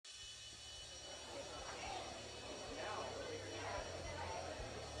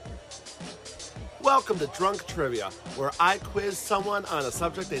Welcome to Drunk Trivia, where I quiz someone on a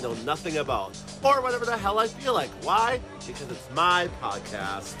subject they know nothing about, or whatever the hell I feel like. Why? Because it's my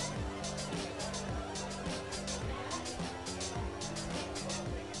podcast.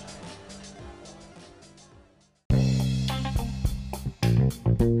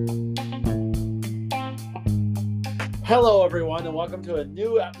 Hello, everyone, and welcome to a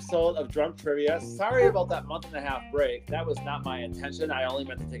new episode of Drunk Trivia. Sorry about that month-and-a-half break. That was not my intention. I only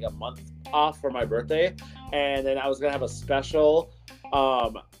meant to take a month off for my birthday, and then I was going to have a special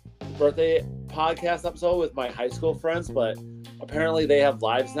birthday podcast episode with my high school friends, but apparently they have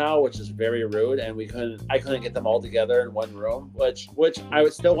lives now, which is very rude, and I couldn't get them all together in one room, which I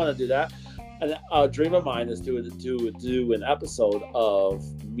would still want to do that. And a dream of mine is to do an episode of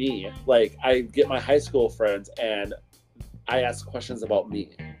me. Like, I get my high school friends and I ask questions about me.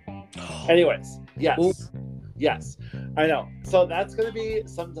 Anyways, yes. Ooh. Yes, I know. So that's going to be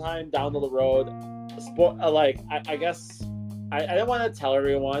sometime down the road. I guess I don't want to tell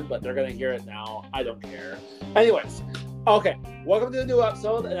everyone, but they're going to hear it now. I don't care. Anyways, okay. Welcome to a new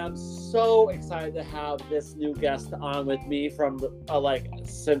episode, and I'm so excited to have this new guest on with me from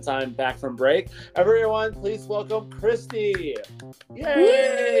since I'm back from break. Everyone, please welcome Christy.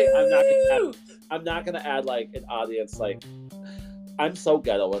 Yay! Woo! I'm not gonna add an audience. I'm so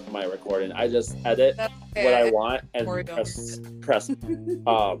ghetto with my recording. I just edit what I want and press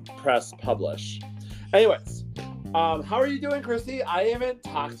publish. Anyways, how are you doing, Christy? I haven't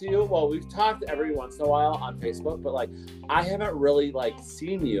talked to you. Well, we've talked every once in a while on Facebook, but I haven't really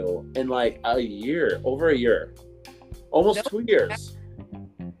seen you in a year, over a year, almost 2 years.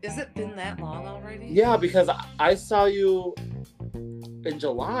 Has it been that long already? Yeah, because I saw you in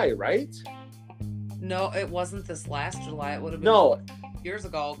July, right? No, it wasn't this last July. It would have been years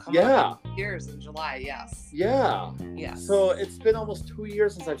ago. Years in July, yes. Yeah. Yes. So it's been almost 2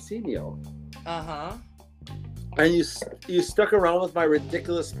 years since I've seen you. Uh-huh. And you stuck around with my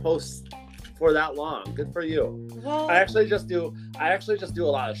ridiculous posts for that long. Good for you. Well, I actually just do a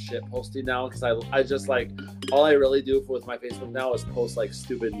lot of shit posting now because I just all I really do with my Facebook now is post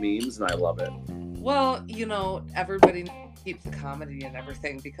stupid memes, and I love it. Well, everybody keeps the comedy and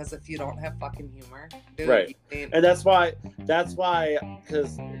everything, because if you don't have fucking humor, dude, right? And that's why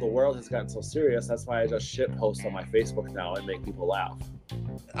because the world has gotten so serious. That's why I just shit post on my Facebook now and make people laugh.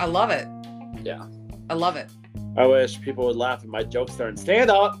 I love it. Yeah, I love it. I wish people would laugh at my jokes during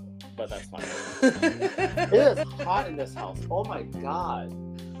stand up, but that's fine. It is hot in this house. Oh my god,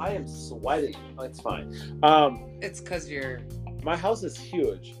 I am sweating. It's fine. It's because my house is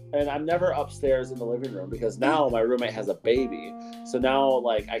huge, and I'm never upstairs in the living room because now my roommate has a baby. So now,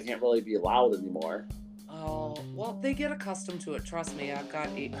 I can't really be loud anymore. Oh, well, they get accustomed to it. Trust me, I've got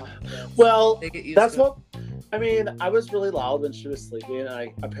 8 kids. Well, they get used that's to what... I mean, I was really loud when she was sleeping,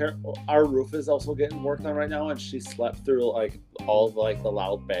 and apparently our roof is also getting worked on right now, and she slept through, all of, the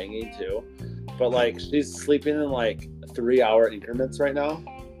loud banging, too. But, she's sleeping in, 3-hour increments right now.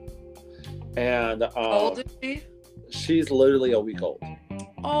 And, how old is she? She's literally a week old.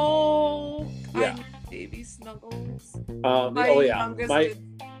 Oh, yeah. Baby snuggles.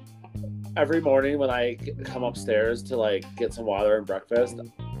 Every morning when I come upstairs to get some water and breakfast,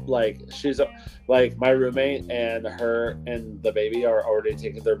 she's my roommate and her and the baby are already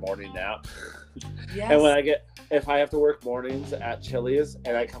taking their morning nap. Yes. And if I have to work mornings at Chili's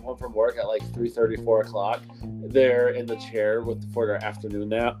and I come home from work at 3:30, 4 o'clock, they're in the chair for their afternoon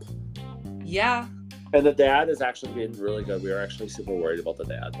nap. Yeah. And the dad is actually being really good. We were actually super worried about the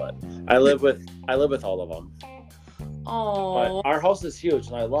dad, but I live with all of them. Oh. But our house is huge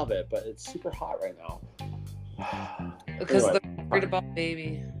and I love it, but it's super hot right now. Because they're worried about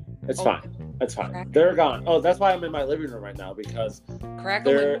baby. It's fine. It's fine. They're gone. Oh, that's why I'm in my living room right now, because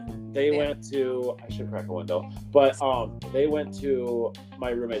they went to... I should crack a window. But they went to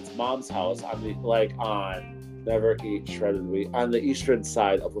my roommate's mom's house on on Never Eat Shredded Wheat on the eastern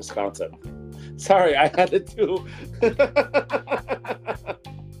side of Wisconsin. Sorry, I had to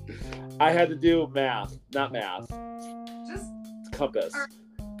do math, not math. Just compass.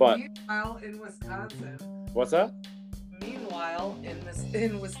 But meanwhile in Wisconsin. What's that? Meanwhile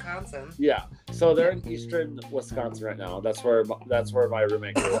in Wisconsin. Yeah. So they're in eastern Wisconsin right now. That's where my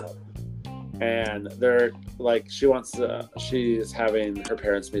roommate grew up. And they're she's having her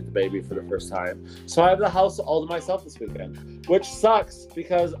parents meet the baby for the first time. So I have the house all to myself this weekend, which sucks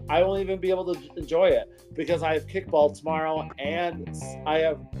because I won't even be able to enjoy it because I have kickball tomorrow and I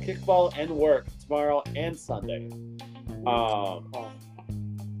have kickball and work tomorrow and Sunday.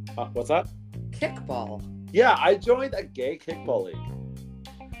 What's that? Kickball. Yeah, I joined a gay kickball league.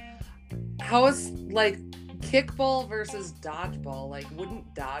 How is kickball versus dodgeball. Like,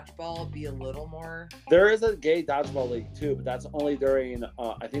 wouldn't dodgeball be a little more? There is a gay dodgeball league too, but that's only during.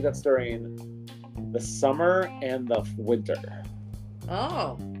 I think that's during the summer and the winter.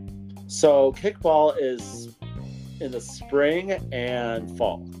 Oh. So kickball is in the spring and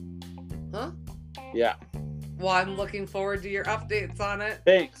fall. Huh? Yeah. Well, I'm looking forward to your updates on it.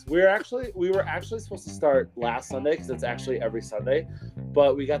 Thanks. We were actually supposed to start last Sunday because it's actually every Sunday,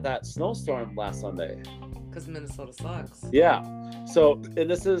 but we got that snowstorm last Sunday. Because Minnesota sucks. Yeah. So, and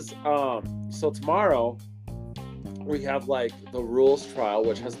this is so tomorrow we have like the rules trial,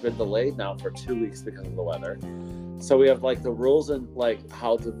 which has been delayed now for 2 weeks because of the weather. So we have like the rules and like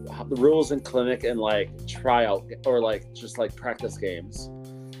how the rules and clinic and like tryout or like just like practice games.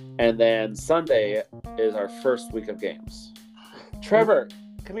 And then Sunday is our first week of games. Trevor,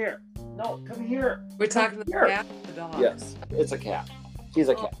 come here. No, come here. We're talking to the cat or the dog? Yes, it's a cat. He's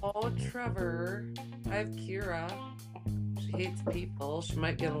a cat. Oh, Trevor. I have Kira. She hates people. She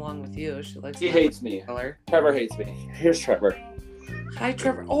might get along with you. He hates me. Color. Trevor hates me. Here's Trevor. Hi,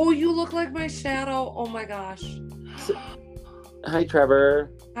 Trevor. Oh, you look like my shadow. Oh, my gosh. Hi,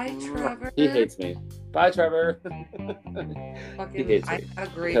 Trevor. Hi, Trevor. He hates me. Bye, Trevor. He hates I me. had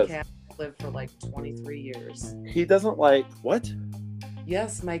a great cat lived for like 23 years. He doesn't like what?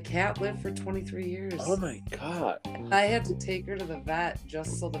 Yes, my cat lived for 23 years. Oh my god. I had to take her to the vet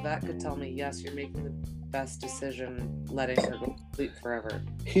just so the vet could tell me, yes, you're making the best decision letting her go to sleep forever.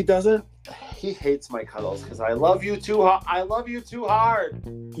 He hates my cuddles because I love you too hard. I love you too hard.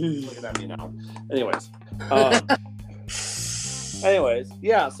 Looking at me now. Anyways,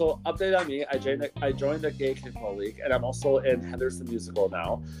 yeah, so update on me. I joined the Gay Kickball League, and I'm also in Heathers the Musical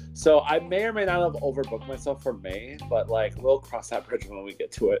now. So I may or may not have overbooked myself for May, but like we'll cross that bridge when we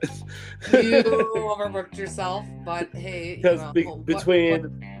get to it. You overbooked yourself, but hey, because I've been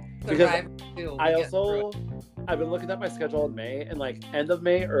looking at my schedule in May, and like end of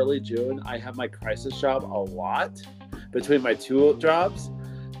May, early June, I have my crisis job a lot between my two jobs,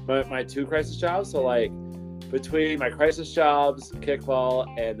 my two crisis jobs. So like. Between my crisis jobs, kickball,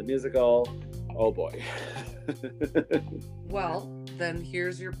 and the musical, oh boy. Well, then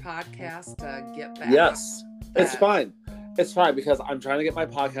here's your podcast to get back. Yes, it's fine. It's fine because I'm trying to get my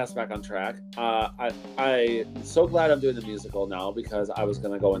podcast back on track. I'm so glad I'm doing the musical now because I was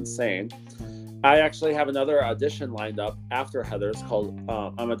going to go insane. I actually have another audition lined up after Heathers called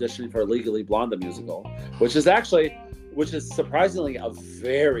I'm auditioning for Legally Blonde, the musical, which is surprisingly a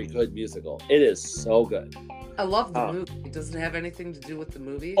very good musical. It is so good. I love the movie. Does it have anything to do with the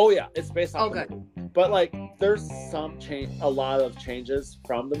movie? Oh yeah, it's based on the movie. But like there's a lot of changes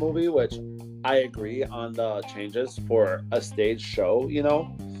from the movie, which I agree on the changes for a stage show, you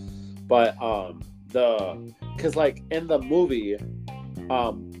know. But because like in the movie,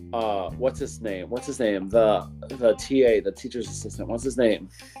 what's his name? The TA, the teacher's assistant. What's his name?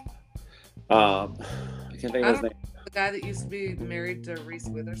 I can't think of his name. The guy that used to be married to Reese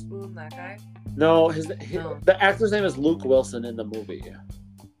Witherspoon, that guy? No, the actor's name is Luke Wilson in the movie.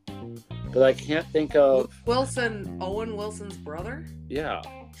 But I can't think of... Luke Wilson, Owen Wilson's brother? Yeah.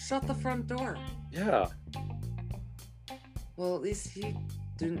 Shut the front door. Yeah. Well, at least he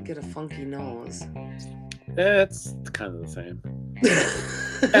didn't get a funky nose. It's kind of the same.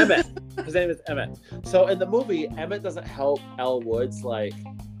 Emmett. His name is Emmett. So in the movie, Emmett doesn't help Elle Woods, like...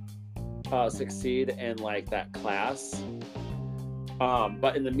 succeed in like that class,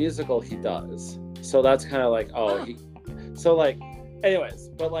 but in the musical he does. So that's kind of like anyways,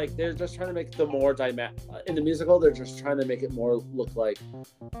 but like they're just trying to make the more in the musical. They're just trying to make it more look like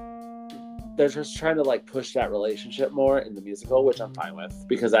they're just trying to like push that relationship more in the musical, which I'm fine with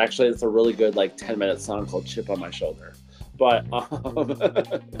because actually it's a really good like 10-minute song called "Chip on My Shoulder." But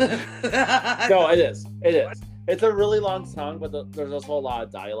no, it is. It's a really long song, but there's also a lot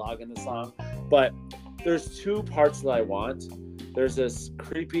of dialogue in the song. But there's two parts that I want. There's this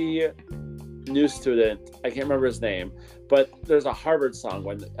creepy new student. I can't remember his name, but there's a Harvard song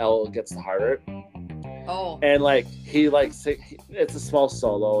when Elle gets to Harvard. Oh. And like it's a small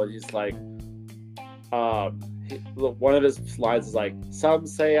solo, and he's like, one of his lines is like, "Some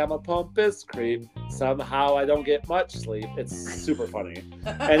say I'm a pompous creep. Somehow I don't get much sleep." It's super funny.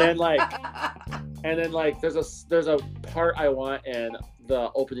 And then like there's a part I want in the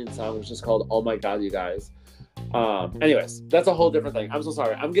opening song, which is called "Oh My God, You Guys." Anyways, that's a whole different thing. I'm so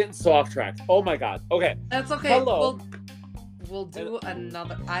sorry. I'm getting so off track. Oh my God. Okay. That's okay. Hello. We'll do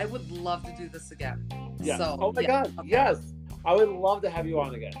another. I would love to do this again. Yeah. So, oh my God. Okay. Yes. I would love to have you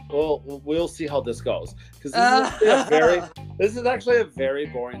on again. We'll see how this goes because this is actually a very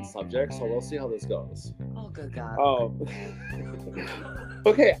boring subject. So we'll see how this goes. Oh, good God.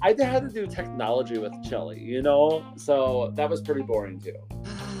 Okay, I had to do technology with Chili, you know, so that was pretty boring too.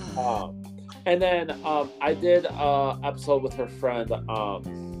 And then I did episode with her friend. Oh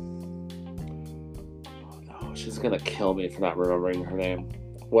no, she's gonna kill me for not remembering her name.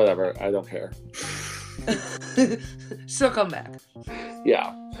 Whatever, I don't care. She'll come back.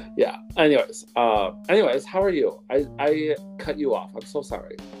 Yeah. Anyways, how are you? I cut you off. I'm so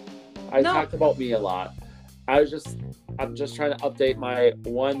sorry. I talked about me a lot. I'm just trying to update my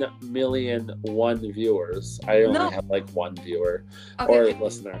 1,000,001 viewers. I only have like one viewer or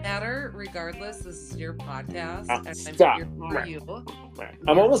listener. Matter, regardless, this is your podcast, and stop. I'm here for you.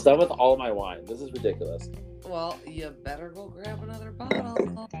 I'm almost done with all my wine. This is ridiculous. Well, you better go grab another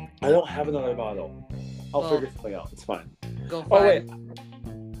bottle. I don't have another bottle. I'll figure something out. It's fine. Go find.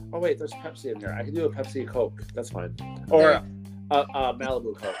 Oh wait, there's Pepsi in here. I can do a Pepsi Coke. That's fine. Or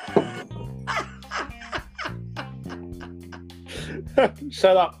Malibu Coke.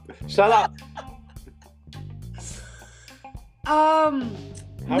 Shut up. I'm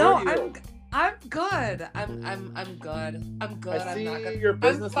good. I'm good. I see I'm not good. Your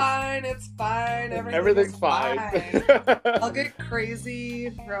business. I'm fine. It's fine. Everything's fine. I'll get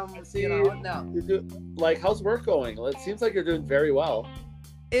crazy from no. You do, like, how's work going? It seems like you're doing very well.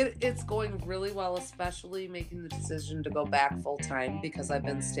 It's going really well, especially making the decision to go back full time because I've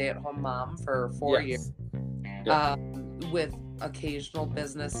been stay-at-home mom for 4 years. Yeah. With occasional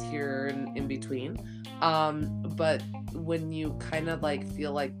business here and in between. But when you kind of like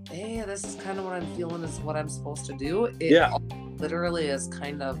feel like, hey, this is kind of what I'm feeling is what I'm supposed to do, it literally is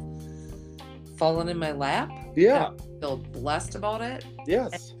kind of fallen in my lap. Yeah. I feel blessed about it.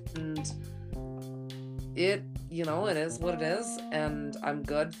 Yes. And it is what it is, and I'm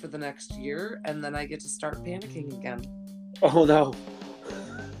good for the next year, and then I get to start panicking again. Oh no.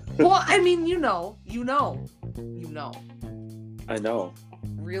 Well, I mean, you know. I know.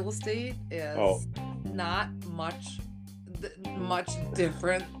 Real estate is not much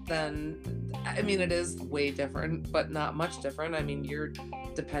different than, I mean, it is way different, but not much different. I mean, you're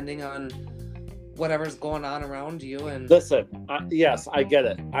depending on whatever's going on around you. And listen, yes, I get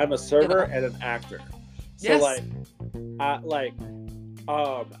it. I'm a server and an actor. So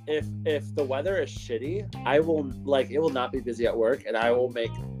if the weather is shitty, I will it will not be busy at work, and I will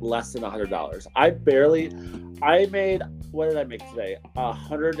make less than $100. I made, what did I make today?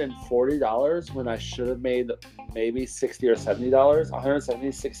 $140 when I should have made maybe $60 or $70.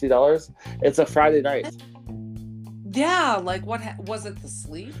 $170, $60. It's a Friday night. Yeah, like what was it? The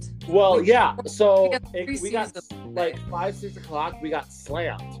sleet? Well, yeah. So we got 5, 6 o'clock. We got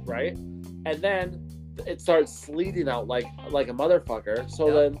slammed, right? And then it starts sleeting out like a motherfucker.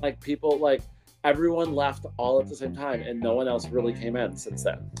 So then people everyone left all at the same time, and no one else really came in since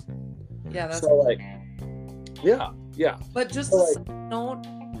then. Yeah, that's so yeah. But just a note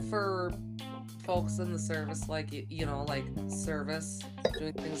for folks in the service, service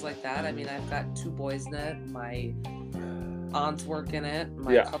doing things like that. I mean, I've got 2 boys in it. My aunts work in it.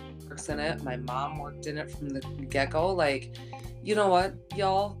 My cousin works in it. My mom worked in it from the get-go. Like, you know what,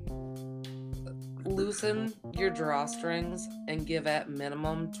 y'all? Loosen your drawstrings and give at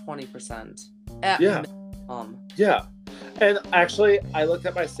minimum 20%. Minimum. Yeah. And actually, I looked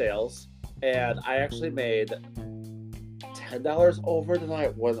at my sales, and I actually made $10 over than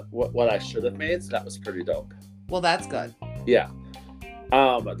what I should have made, so that was pretty dope. Well, that's good. Yeah.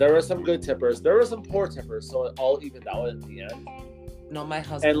 There were some good tippers. There were some poor tippers, so it all evened out at the end. No, my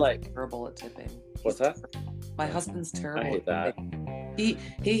husband's terrible at tipping. What's that? My husband's terrible. I hate that.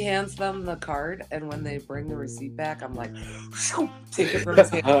 He hands them the card, and when they bring the receipt back, I'm like, take it from his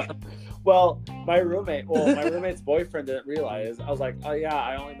hand. Well, my roommate's boyfriend didn't realize. I was like, oh yeah,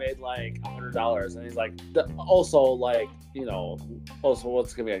 I only made like $100, and he's like, also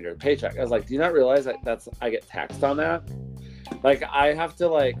what's gonna be on your paycheck? I was like, do you not realize that I get taxed on that? Like, I have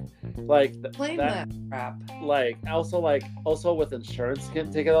to claim that crap. Also with insurance,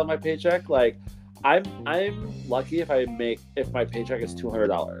 can take it on my paycheck. Like, I'm lucky if my paycheck is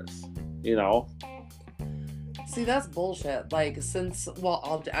 $200. You know. See, that's bullshit. Like, I'm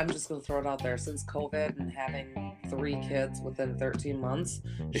just gonna throw it out there. Since COVID and having 3 kids within 13 months,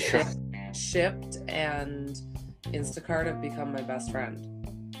 Shipped and Instacart have become my best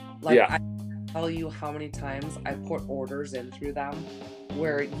friend. I tell you how many times I put orders in through them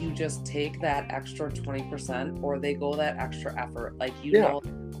where you just take that extra 20%, or they go that extra effort. Like, know,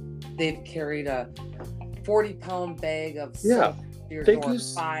 they've carried a 40-pound bag of soap to your door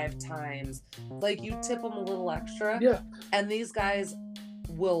 5 times. Like, you tip them a little extra. Yeah. And these guys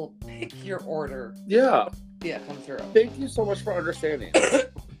will pick your order. Yeah. Yeah, come through. Thank you so much for understanding.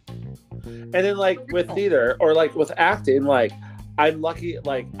 And then with theater or with acting, I'm lucky,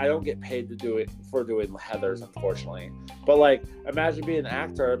 like, I don't get paid to do it for doing Heathers, unfortunately. But, like, imagine being an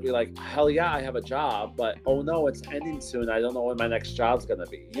actor and be like, hell yeah, I have a job, but oh no, it's ending soon. I don't know when my next job's gonna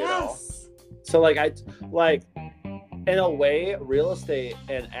be, you know? So, like, in a way, real estate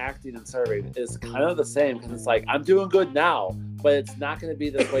and acting and serving is kind of the same, because it's like, I'm doing good now, but it's not going to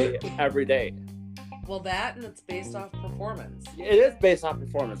be this way every day. Well, that, and it's based off performance. It is based off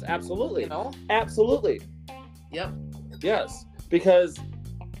performance, absolutely. You know? Absolutely. Yep. Yes, because,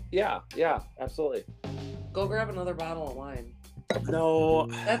 yeah, absolutely. Go grab another bottle of wine. No,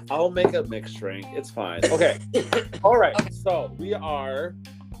 I'll make a mixed drink. It's fine. Okay. All right. Okay. So we are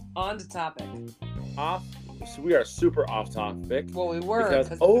on to topic. So we are super off topic. Well, we were, because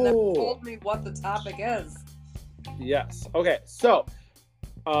you never told me what the topic is. Yes. Okay. So,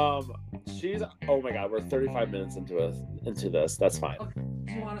 she's. Oh my God, we're 35 minutes into this. That's fine. Okay.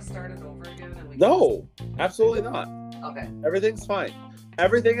 Do you want to start it over again? No, absolutely not. Okay. Everything's fine.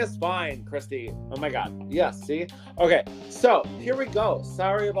 Everything is fine, Christy. Oh my God. Yes. See. Okay. So here we go.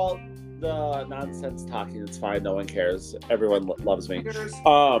 Sorry about the nonsense talking. It's fine. No one cares. Everyone loves me.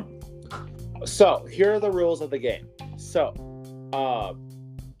 So here are the rules of the game. So,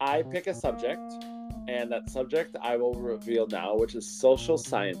 I pick a subject, and that subject I will reveal now, which is social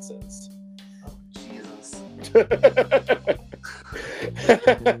sciences. Oh, Jesus.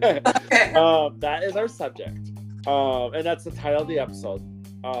 That is our subject. And that's the title of the episode.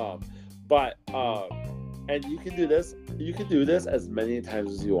 And you can do this. You can do this as many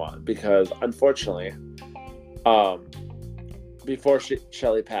times as you want, because unfortunately, before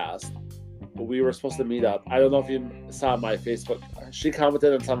Shelly passed, we were supposed to meet up. I don't know if you saw my Facebook. She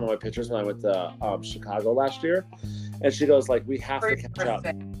commented on some of my pictures when I went to Chicago last year, and she goes like, "We have to catch up.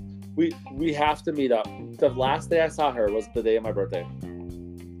 We have to meet up." The last day I saw her was the day of my birthday.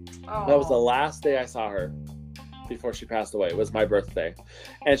 Oh. That was the last day I saw her before she passed away. It was my birthday,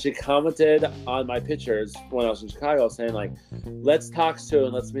 and she commented on my pictures when I was in Chicago, saying like, "Let's talk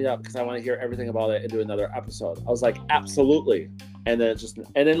soon. Let's meet up because I want to hear everything about it and do another episode." I was like, "Absolutely." And then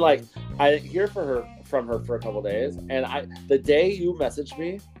like I didn't hear from her for a couple days, and the day you messaged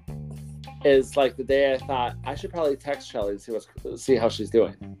me is like the day I thought I should probably text Shelly and see how she's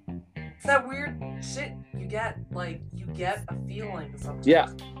doing. It's that weird shit you get, like you get a feeling sometimes. Yeah.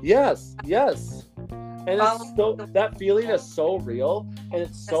 Yes. And it's so, that feeling is so real, and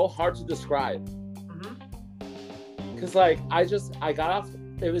it's so hard to describe. Because like I got off.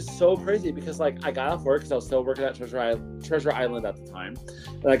 It was so crazy because like I got off work because I was still working at Treasure Island at the time,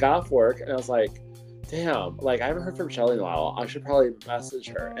 and I got off work and I was like, damn, like I haven't heard from Shelly in a while. I should probably message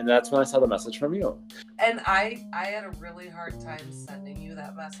her. And that's when I saw the message from you. And I had a really hard time sending you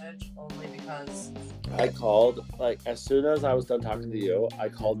that message, only because I called, like, as soon as I was done talking to you, I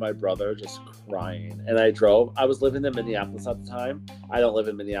called my brother just crying. And I was living in Minneapolis at the time. I don't live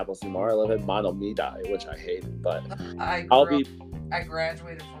in Minneapolis anymore. I live in Monomedi, which I hate, but I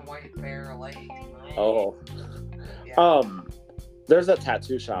graduated from White Bear Lake. Oh. Yeah. There's a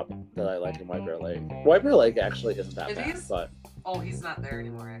tattoo shop that I like in White Bear Lake. White Bear Lake actually isn't that bad, but... Oh, he's not there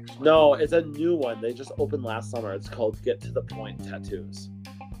anymore, actually. No, it's a new one. They just opened last summer. It's called Get to the Point Tattoos.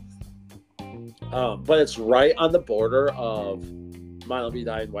 But it's right on the border of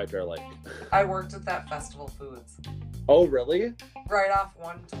Monomedi and White Bear Lake. I worked at that Festival Foods. Oh, really? Right off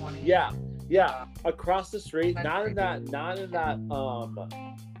 120. Yeah. Across the street, not in that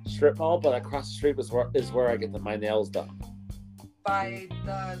strip mall, but across the street is where I get my nails done. By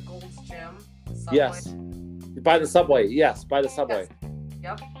the Gold's Gym? Subway? Yes. By the Subway. Yes, by the Subway.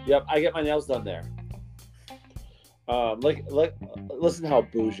 Yes. Yep. I get my nails done there. Listen how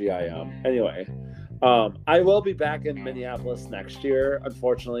bougie I am. Anyway, I will be back in Minneapolis next year.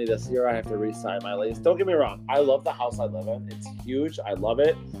 Unfortunately, this year I have to re-sign my lease. Don't get me wrong. I love the house I live in. It's huge. I love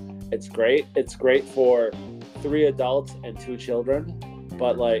it. It's great. It's great for 3 adults and 2 children.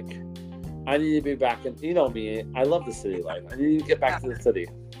 But like, I need to be back in, you know me, I love the city life. I need to get back to the city.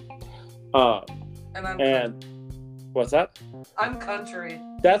 And what's that? I'm country.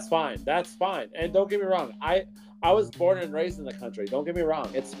 That's fine. And don't get me wrong. I was born and raised in the country. Don't get me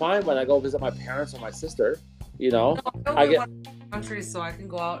wrong. It's fine when I go visit my parents or my sister, you know. No, I get country so I can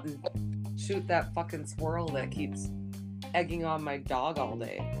go out and shoot that fucking squirrel that keeps egging on my dog all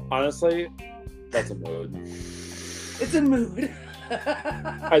day. Honestly, that's a mood. It's a mood.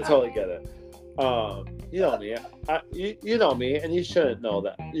 I totally get it. You know me. You know me, and you shouldn't know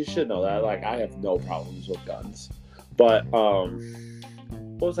that. You should know that. Like, I have no problems with guns. But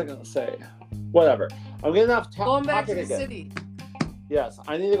what was I gonna say? Whatever. I'm getting off topic. Going back to the city. Yes,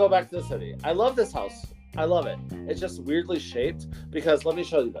 I need to go back to the city. I love this house. I love it. It's just weirdly shaped because let me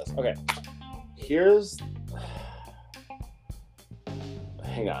show you this. Okay, here's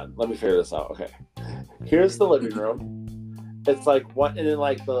hang on, let me figure this out. Okay, here's the living room. It's like what, and then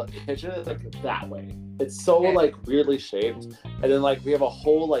like the kitchen is like that way. It's so Okay. like weirdly shaped, and then like we have a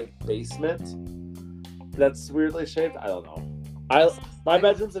whole like basement that's weirdly shaped. I don't know. My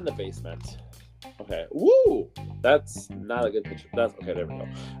bedroom's in the basement. Okay. Woo! That's not a good picture. That's okay. There we go.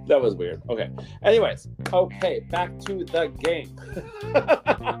 That was weird. Okay. Anyways, okay, back to the game.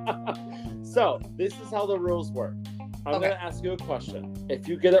 So this is how the rules work. I'm Okay. gonna ask you a question. If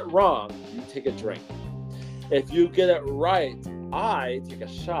you get it wrong, you take a drink. If you get it right, I take a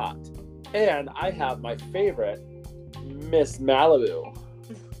shot. And I have my favorite, Miss Malibu.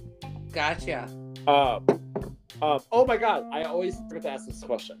 Gotcha. Oh my God, I always forget to ask this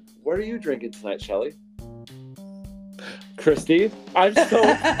question. What are you drinking tonight, Shelly? Christy? I'm so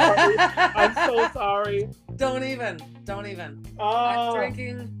sorry. I'm so sorry. Don't even. I'm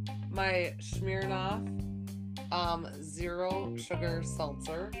drinking my Smirnoff zero sugar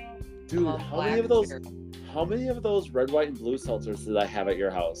seltzer. Dude, I'm on how many of those red, white, and blue seltzers did I have at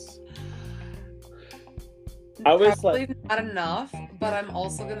your house? I was Probably like, not enough, but I'm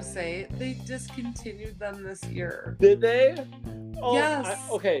also gonna say they discontinued them this year. did they? Oh, Yes.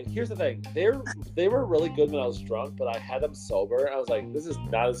 Okay, here's the thing. They were really good when I was drunk, but I had them sober. I was like, this is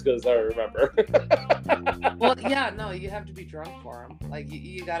not as good as I remember. Well, yeah, no, you have to be drunk for them. Like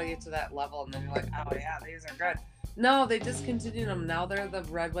you got to get to that level, and then you're like, oh yeah, these are good. No, they discontinued them. Now they're the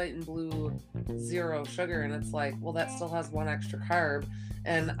red, white, and blue zero sugar, and it's like, well, that still has one extra carb,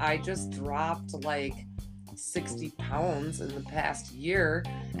 and I just dropped like 60 pounds in the past year,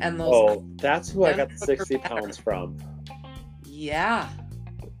 and those. Oh, that's who I got the 60 pounds from. Yeah.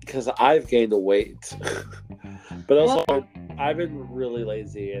 Because I've gained the weight. But also, I've been really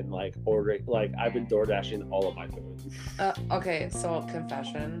lazy and like ordering, like I've been door dashing all of my food. Okay, so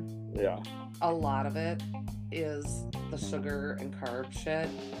confession. Yeah. A lot of it is the sugar and carb shit.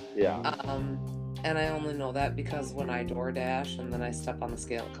 Yeah. And I only know that because when I DoorDash and then I step on the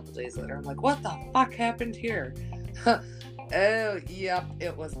scale a couple days later, I'm like, what the fuck happened here? Oh, yep,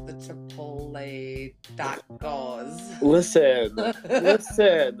 it was the Chipotle tacos. Listen.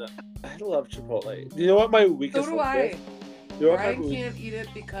 I love Chipotle. You know what my weakest So do link I. is? You know what Brian my weak- can't eat it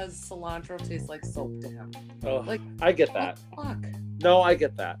because cilantro tastes like soap to him. Oh, Like, I get what that. the fuck? No, I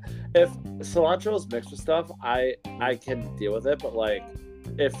get that. If cilantro is mixed with stuff, I can deal with it. But like,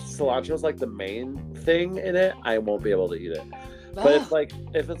 if cilantro is like the main thing in it, I won't be able to eat it. But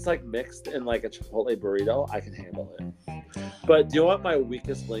if it's like mixed in like a Chipotle burrito, I can handle it. But do you know what my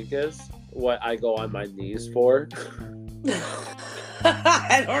weakest link is? What I go on my knees for?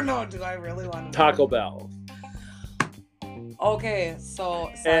 I don't know. Do I really want to? Taco Bell. Okay, so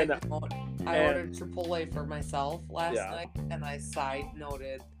side And- note, I and- ordered Chipotle for myself last Yeah. night, and I side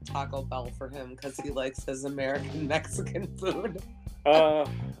noted Taco Bell for him because he likes his American Mexican food.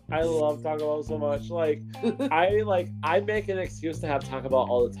 I love Taco Bell so much. Like I make an excuse to have Taco Bell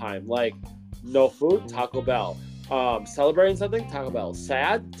all the time. Like no food, Taco Bell. Celebrating something, Taco Bell.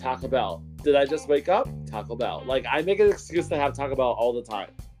 Sad, Taco Bell. Did I just wake up? Taco Bell. Like I make an excuse to have Taco Bell all the time.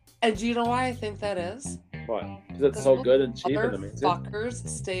 And do you know why I think that is? What? Because it's so good and cheap and Other amazing. fuckers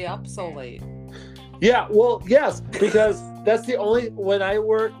stay up so late. Yeah, well, yes, because that's the only when I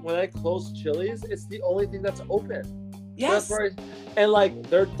close Chili's, it's the only thing that's open. Yes. That's right. And like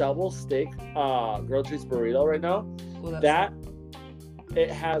their double steak grilled cheese burrito right now, Well, that's- that it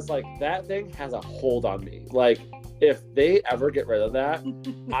has like that thing has a hold on me. Like if they ever get rid of that,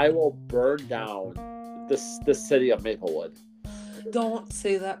 I will burn down the city of Maplewood. Don't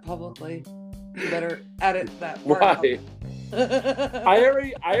say that publicly. You better edit that part out. Why? I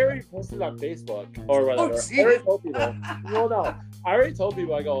already posted on Facebook or whatever. Oh, I already told people. No. I already told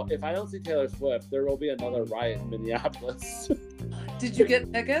people. I go, if I don't see Taylor Swift, there will be another riot in Minneapolis. Did you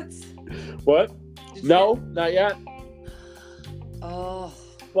get tickets? What? Did you No, not yet. Oh.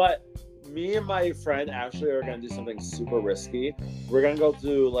 But me and my friend actually are gonna do something super risky. We're gonna go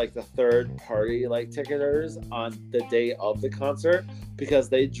to like the third party like ticketers on the day of the concert because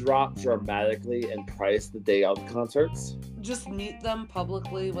they drop dramatically in price the day of the concerts. Just meet them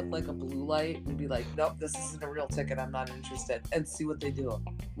publicly with like a blue light and be like, nope, this isn't a real ticket. I'm not interested. And see what they do.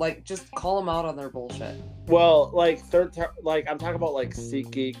 Like, just call them out on their bullshit. Well, like I'm talking about like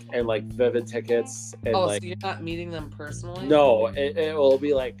SeatGeek and like Vivid tickets and Oh, like so you're not meeting them personally? no, it will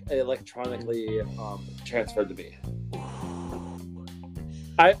be like electronically transferred to me.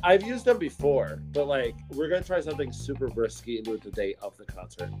 I've used them before, but like we're gonna try something super risky and do it the day of the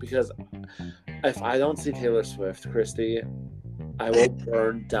concert because if I don't see Taylor Swift, Christy, I will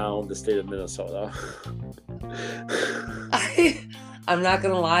burn down the state of Minnesota. I'm not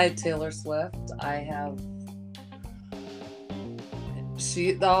gonna lie, Taylor Swift.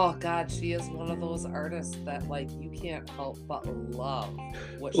 Oh God, she is one of those artists that like you can't help but love.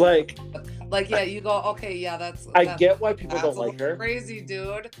 What she Like, yeah, you go, okay, yeah, I that's get why people that's don't like her. crazy,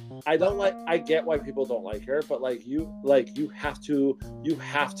 dude. I get why people don't like her, but like you have to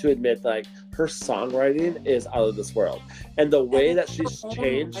admit like her songwriting is out of this world, and the way that she's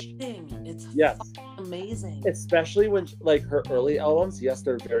changed. It's yes, amazing. Especially when like her early albums, yes,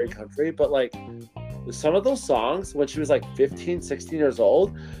 they're very country, but like some of those songs when she was like 15, 16 years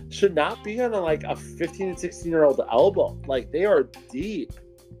old should not be on like a 15 and 16-year-old album. Like they are deep.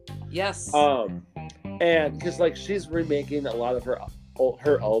 Yes. And because like she's remaking a lot of her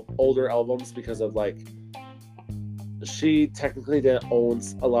older albums because of like she technically didn't own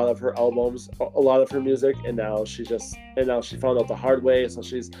a lot of her albums, a lot of her music, and now she found out the hard way, so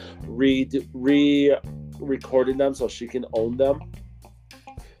she's re-recording them so she can own them.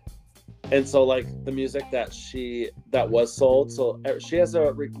 And so like the music that was sold, so she has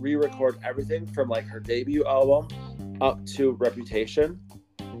to re-record everything from like her debut album up to Reputation,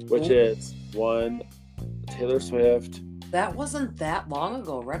 which is one Taylor Swift. That wasn't that long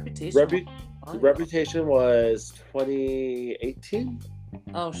ago. Reputation. Reputation was 2018.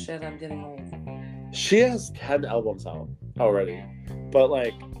 Oh shit, I'm getting old. She has 10 albums out already. But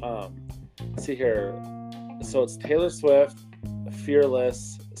like see here. So it's Taylor Swift,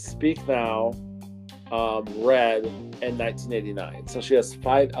 Fearless, Speak Now, Red, and 1989. So she has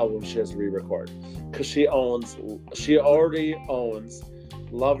 5 albums she has to re-record. Because she already owns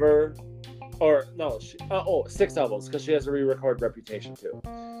Lover, or no, 6 albums because she has to re-record Reputation too.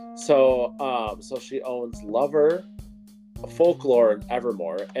 So she owns Lover, Folklore, and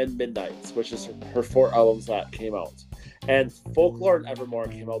Evermore, and Midnights, which is her 4 albums that came out. And Folklore and Evermore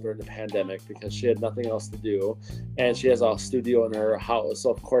came out during the pandemic because she had nothing else to do, and she has a studio in her house. So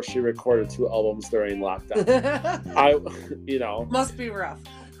of course she recorded 2 albums during lockdown. Must be rough.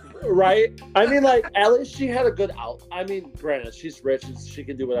 Right? I mean, like, at least she had a good out. I mean, granted, she's rich and she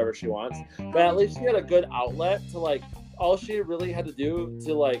can do whatever she wants, but at least she had a good outlet to, like, all she really had to do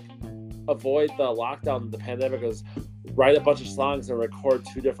to, like, avoid the lockdown and the pandemic was write a bunch of songs and record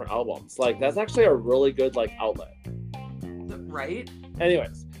 2 different albums. Like, that's actually a really good, like, outlet. Right?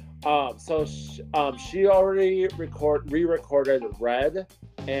 Anyways, so she already re-recorded Red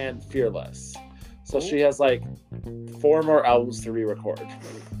and Fearless. So she has, like, 4 more albums to re-record.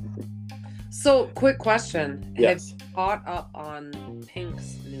 So, quick question. Yes. Have you caught up on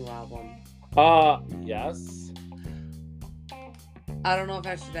Pink's new album? Yes. I don't know if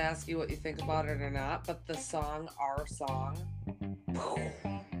I should ask you what you think about it or not, but the song, Our Song.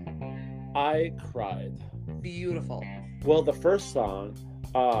 I cried. Beautiful. Well, the first song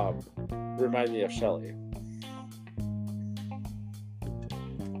reminded me of Shelly.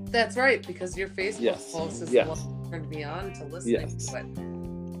 That's right, because your Facebook post is what turned me on to listening to it.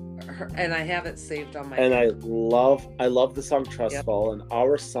 And I have it saved on my And I love the song Trustful, and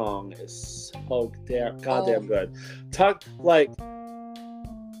Our Song is so goddamn good. Talk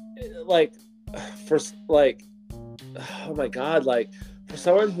first, like, oh my god, like, for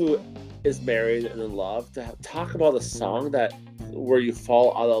someone who is married and in love to talk about a song where you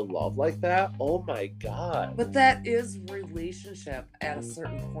fall out of love like that, oh my god. But that is relationship at a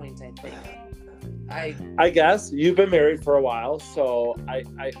certain point, I think. I guess you've been married for a while, so I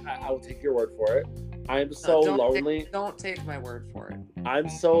will take your word for it. I'm so lonely. Don't take my word for it. I'm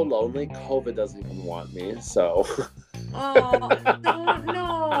so lonely. COVID doesn't even want me. So. Oh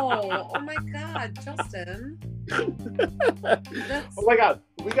no! Oh my god, Justin. Oh my god,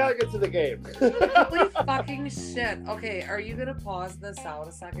 we gotta get to the game. Holy fucking shit. Okay, are you gonna pause this out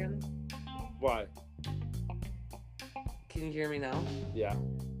a second? Why? Can you hear me now? Yeah.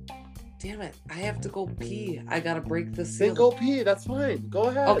 Damn it, I have to go pee. I gotta break the seal. Then go pee, that's fine. Go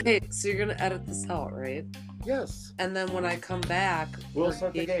ahead. Okay, so you're gonna edit this out, right? Yes. And then when I come back, we'll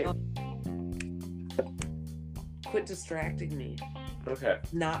start the game. Quit distracting me. Okay.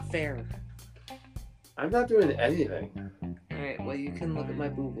 Not fair. I'm not doing anything. Alright, well, you can look at my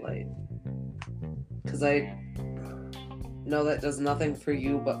boob light. Because I know that does nothing for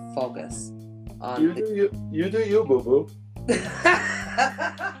you but focus on... You do you, boo-boo.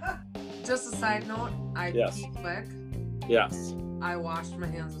 Just a side note, I pee quick. Yes. I washed my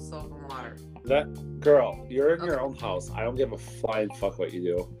hands with soap and water. That girl, you're in your own house. I don't give a flying fuck what you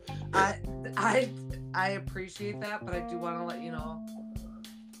do. I appreciate that, but I do want to let you know.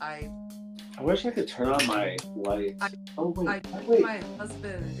 I wish I could turn on my light. I put my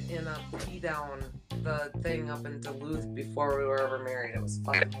husband in a pee down the thing up in Duluth before we were ever married. It was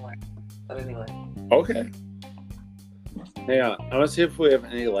fucking hilarious. But anyway. Okay. Hang on. I want to see if we have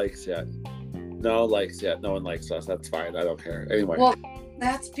any likes yet. No likes yet. No one likes us. That's fine. I don't care. Anyway. Well,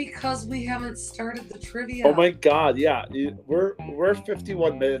 that's because we haven't started the trivia. Oh my God! Yeah, we're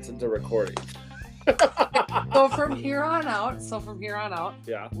 51 minutes into recording. So from here on out,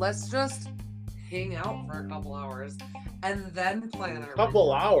 yeah, let's just hang out for a couple hours and then plan our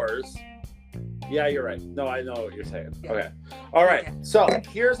couple hours. Yeah, you're right. No, I know what you're saying. Yeah. Okay. All right. Okay. So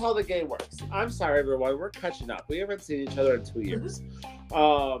here's how the game works. I'm sorry, everyone. We're catching up. We haven't seen each other in 2 years.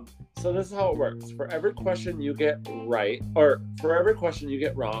 So this is how it works. For every question you get right, or for every question you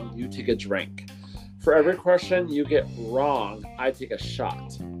get wrong, you take a drink. For every question you get wrong, I take a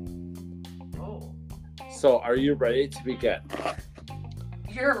shot. Oh. So are you ready to begin?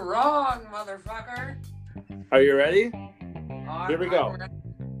 You're wrong, motherfucker. Are you ready? Here we go.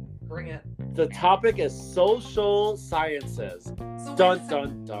 Bring it. The topic is social sciences. So Dun, wait a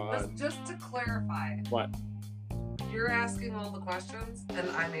dun, dun. Just to clarify. What? You're asking all the questions and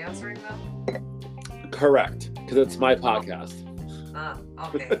I'm answering them? Correct, because it's my podcast.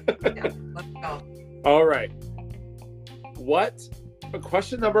 Okay. Yeah, let's go. All right.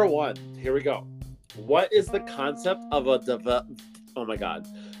 Question number 1. Here we go. What is the concept of a Oh my God.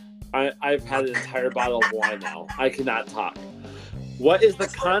 I've had an entire bottle of wine now. I cannot talk. What is the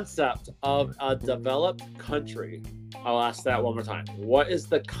concept of a developed country? I'll ask that one more time. What is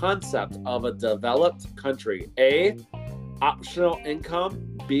the concept of a developed country? A, optional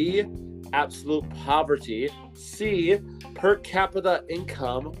income. B, absolute poverty. C, per capita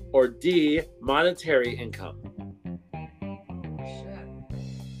income. Or D, monetary income. Shit.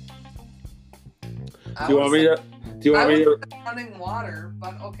 Do you want me to? Running water,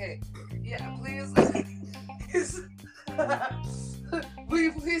 but okay. Yeah, please. Will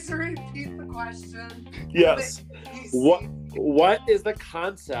you please repeat the question? Yes. What is the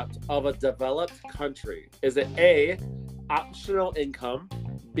concept of a developed country? Is it A, optional income,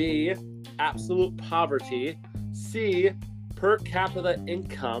 B, absolute poverty, C, per capita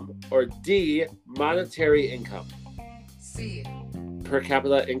income, or D, monetary income? C. Per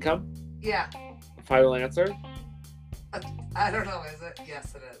capita income? Yeah. Final answer? I don't know, is it?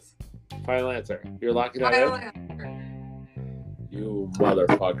 Yes, it is. Final answer. You're locking that Final in? answer. You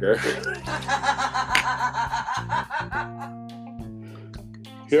motherfucker.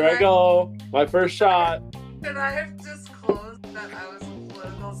 Here I go. My first shot. Should I have disclosed that I was a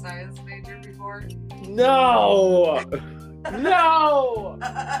political science major before? No! No!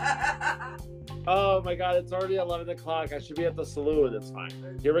 Oh my God, it's already 11 o'clock. I should be at the saloon. It's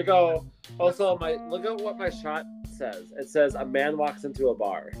fine. Here we go. Also, look at what my shot says. It says a man walks into a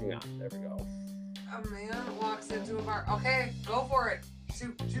bar. Hang on. There we go. A man walks into a bar. Okay, go for it.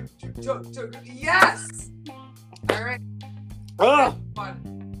 Shoot. Yes! All right. Ah! Fun.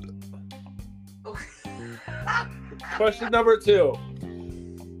 Okay. Question number 2.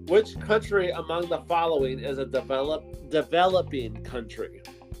 Which country among the following is a developing country?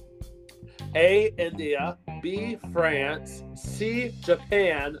 A, India, B, France, C,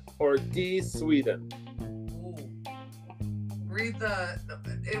 Japan, or D, Sweden? Ooh. Read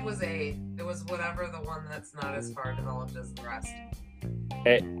it was whatever the one that's not as far developed as the rest.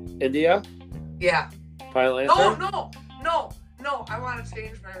 A, India? Yeah. Final answer? No, I want to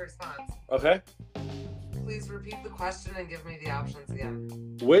change my response. Okay. Please repeat the question and give me the options again.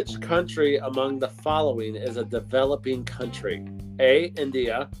 Which country among the following is a developing country? A,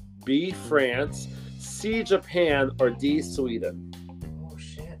 India, B, France, C, Japan, or D, Sweden? Oh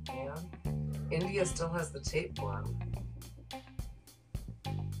shit, man. India still has the tape one.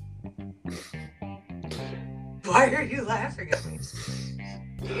 Why are you laughing at me?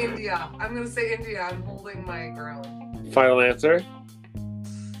 India. I'm gonna say India. I'm holding my ground. Final answer?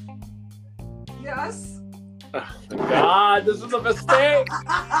 Yes. Oh my God, this is a mistake!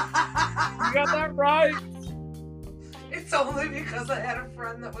 You got that right! It's only because I had a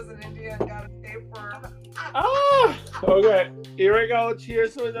friend that was in India and got a tapeworm. Ah! Okay, here we go.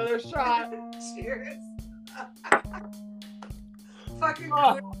 Cheers to another shot. Cheers. Fucking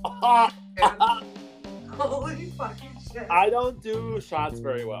holy fucking shit. I don't do shots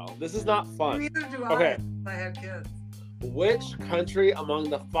very well. This is not fun. Neither do Okay. I had kids. Which country among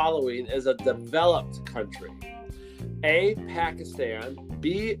the following is a developed country? A, Pakistan,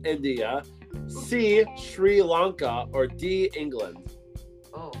 B, India, C, Sri Lanka, or D, England?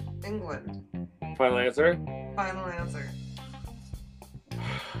 Oh, England. Final answer? Final answer.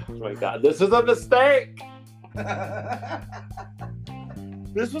 Oh my God, this is a mistake!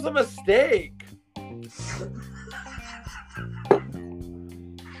 This was a mistake!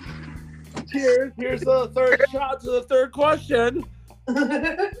 Here's the third shot to the third question.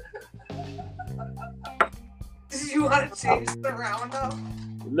 Do you want to change the round up?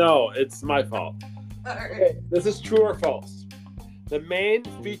 No, it's my fault. All right. Okay, this is true or false. The main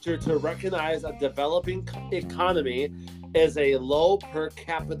feature to recognize a developing economy is a low per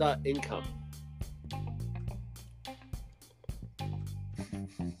capita income.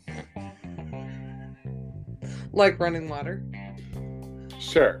 Like running water.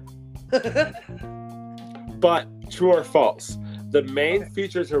 Sure. But true or false? The main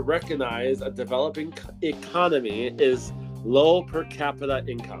feature to recognize a developing economy is low per capita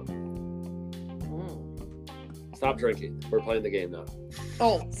income. Stop drinking. We're playing the game now.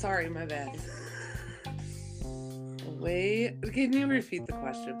 Oh, sorry, my bad. Wait, can you repeat the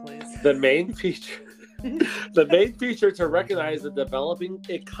question, please? The main feature to recognize a developing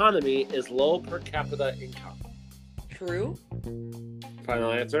economy is low per capita income. True.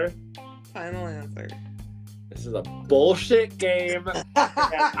 Final answer? Final answer. This is a bullshit game.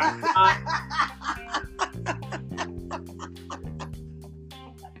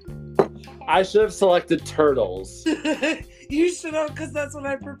 I should have selected turtles. You should have, because that's what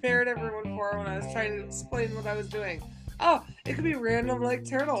I prepared everyone for when I was trying to explain what I was doing. Oh, it could be random like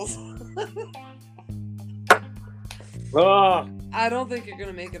turtles. Oh, I don't think you're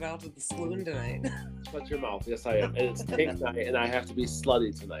gonna make it out to the saloon tonight. shut your mouth. Yes, I am. And it's pink night, and I have to be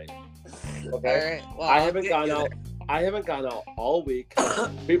slutty tonight. Okay. All right. Well, I haven't gone out. I haven't gone out all week.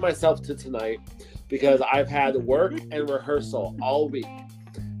 Treat myself to tonight because I've had work and rehearsal all week.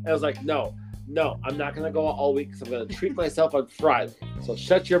 And I was like, no, I'm not gonna go out all week because I'm gonna treat myself on Friday. So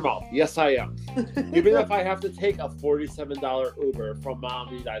shut your mouth. Yes, I am. Even if I have to take a $47 Uber from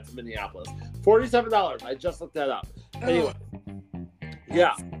Mount Medina to Minneapolis, $47. I just looked that up. Anyway,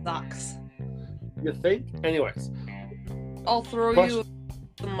 yeah. Sucks. You think? Anyways, I'll throw you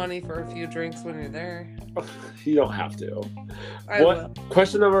some money for a few drinks when you're there. you don't have to. I will.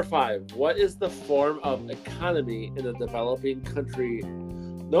 Question number 5. What is the form of economy in a developing country?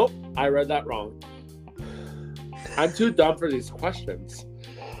 Nope, I read that wrong. I'm too dumb for these questions.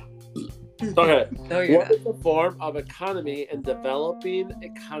 Okay. No, you're What not. is the form of economy in developing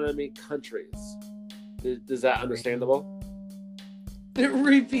economy countries? Is that understandable?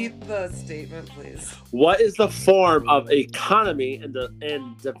 Repeat the statement, please. What is the form of economy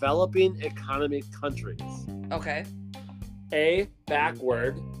in developing economy countries? Okay. A,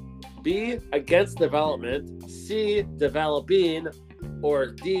 backward. B, against development. C, developing. Or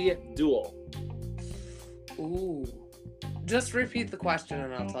D, dual. Ooh. Just repeat the question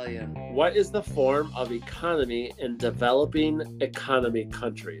and I'll tell you. What is the form of economy in developing economy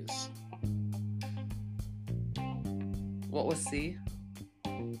countries? What was C?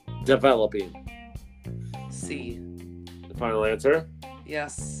 Developing. C. The final answer?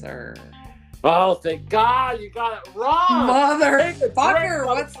 Yes, sir. Oh, thank God you got it wrong! Motherfucker,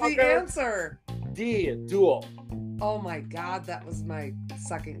 what's the motherfucker. answer? D, dual. Oh my God, that was my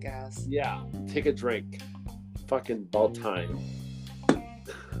second guess. Yeah, take a drink. Fucking about time.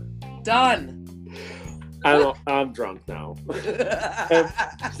 Done. I'm drunk now.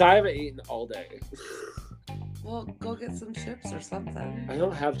 'Cause I haven't eaten all day. Well, go get some chips or something. I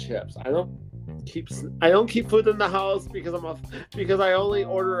don't have chips. I don't keep food in the house because I only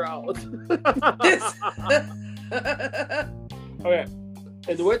order out. Okay.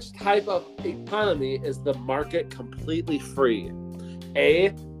 In which type of economy is the market completely free?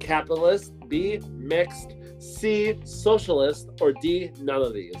 A, capitalist. B, mixed. C, socialist. Or D, none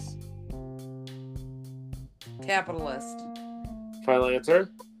of these. Capitalist. Final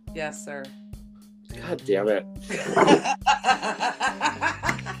answer? Yes, sir. God damn it.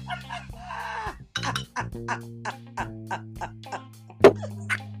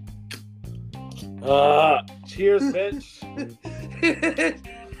 Cheers, bitch.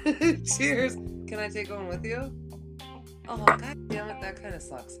 Cheers. Can I take one with you? Oh, God damn it. That kind of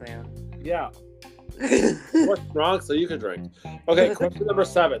sucks, man. Yeah. What's wrong so you can drink? Okay, question number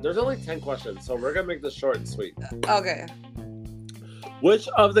 7. There's only 10 questions, so we're going to make this short and sweet. Okay. Which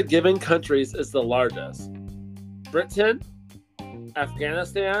of the given countries is the largest? Britain,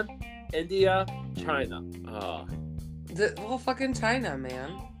 Afghanistan, India, China. Well, fucking China,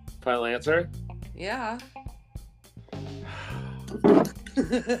 man. Final answer? Yeah.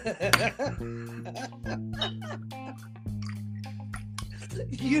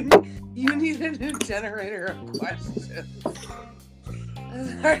 You need a new generator of questions.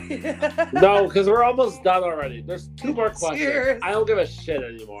 No, because we're almost done already. There's 2 more questions. Cheers. I don't give a shit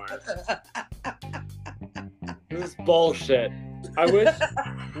anymore. This is bullshit. I wish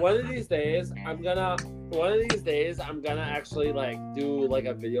one of these days I'm gonna actually do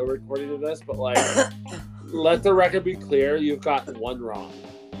a video recording of this, but let the record be clear, you've got 1 wrong.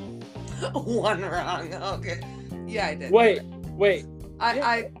 1 wrong. Okay. Yeah, I did. Wait.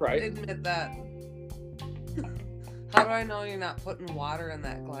 I right. admit that. How do I know you're not putting water in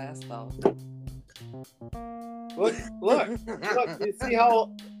that glass though? Look. Do you see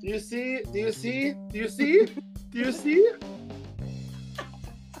how? Do you see? Do you see? Do you see? Do you see?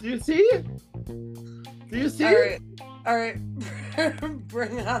 Do you see? Do you see? All right.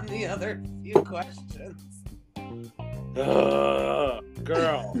 Bring on the other few questions.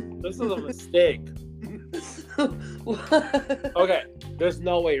 Girl, this is a mistake. What? Okay, there's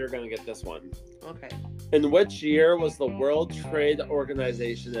no way you're gonna get this one. Okay. In which year was the World Trade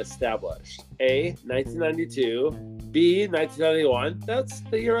Organization established? A, 1992. B, 1991. That's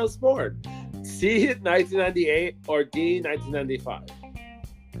the year I was born. C, 1998. Or D, 1995.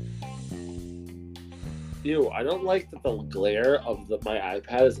 Ew, I don't like that the glare of my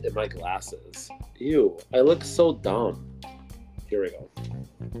iPad is in my glasses. Ew, I look so dumb. Here we go.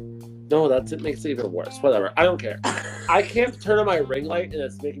 No, it makes it even worse. Whatever, I don't care. I can't turn on my ring light, and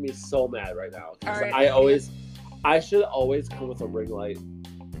it's making me so mad right now. All right. I should always come with a ring light.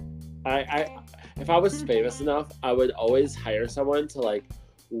 If I was famous enough, I would always hire someone to like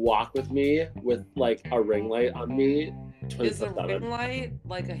walk with me with like a ring light on me. Is a ring light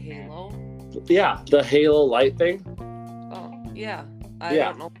like a halo? Yeah, the halo light thing. Oh, yeah. I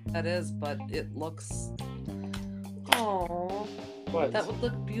don't know what that is, but it looks. Oh. What? That would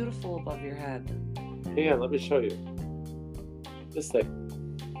look beautiful above your head. Hang on, let me show you. This thing.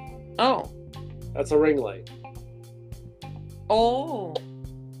 Oh. That's a ring light. Oh.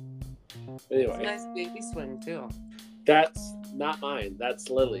 Anyway. It's a nice baby swing too. That's not mine. That's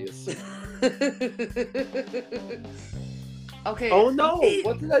Lily's. Okay. Oh no!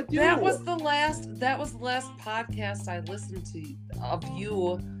 What did I do? That was the last podcast I listened to of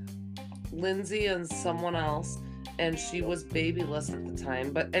you, Lindsay, and someone else, and she was babyless at the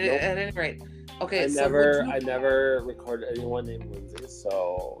time. But at any rate, okay. I never recorded anyone named Lindsay,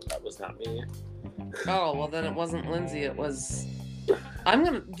 so that was not me. Oh well, then it wasn't Lindsay. It was. You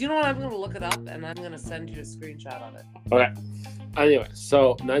know what? I'm gonna look it up, and I'm gonna send you a screenshot of it. Okay. Anyway,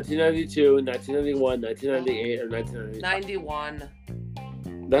 so 1992, 1991, 1998, or 1995?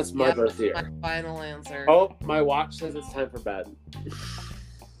 91. That's my birth year. My final answer. Oh, my watch says it's time for bed.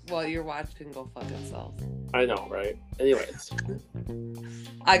 Well, your watch can go fuck itself. I know, right? Anyways.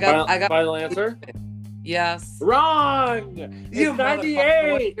 I got final answer? Yes. Wrong! You It's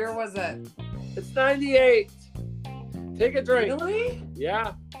 98! What year was it? It's 98! Take a drink. Really?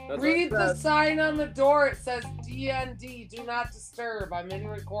 Yeah. Read the sign on the door. It says DND, do not disturb. I'm in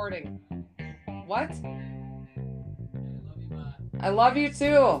recording. What? I love you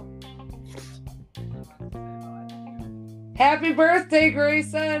too. Happy birthday,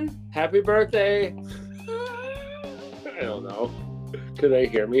 Grayson. Happy birthday. I don't know. Could they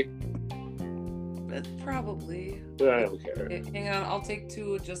hear me? Probably. I don't care. Okay, hang on, I'll take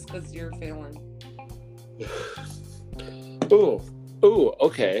 2 just because you're failing. Ooh,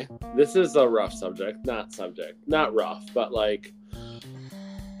 okay. This is a rough subject. Not rough, but like...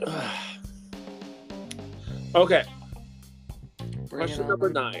 Okay. Question number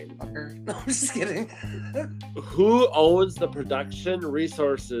 9. No, I'm just kidding. Who owns the production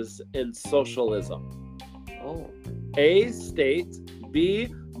resources in socialism? Oh. A, state.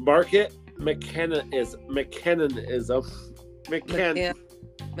 B, market mechanicism. Mechanicism?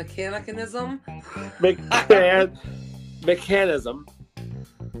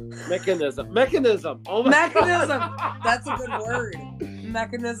 Mechanism. Oh my Mechanism. God. That's a good word.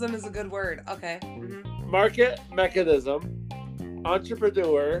 Mechanism is a good word. Okay. Mm-hmm. Market mechanism.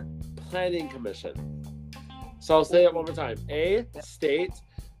 Entrepreneur Planning Commission. So I'll say it one more time. A, state.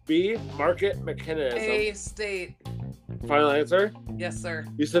 B, market mechanism. A, state. Final answer? Yes, sir.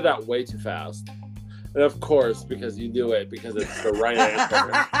 You said that way too fast. And of course, because you knew it, because it's the right answer.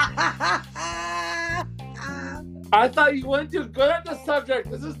 I thought you wouldn't do good at the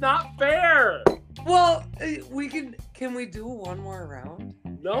subject. This is not fair. Well, can we do one more round?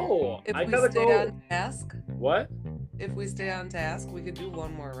 No. If I we gotta stay go. on task? What? If we stay on task, we could do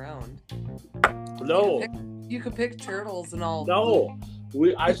one more round. No. You could pick turtles and all. No.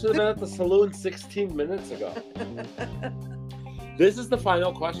 I should have been at the saloon 16 minutes ago. This is the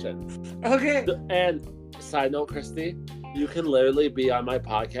final question. Okay. And side note, Christy, you can literally be on my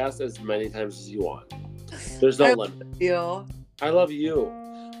podcast as many times as you want. There's no limit. I love you.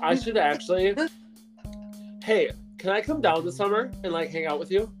 I should actually... Hey, can I come down this summer and like hang out with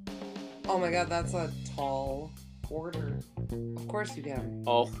you? Oh my God, that's a tall order. Of course you can.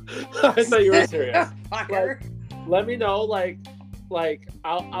 Oh, I thought you were serious. Fire. Let me know, like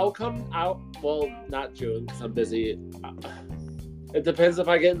I'll come out. Well, not June because I'm busy. It depends if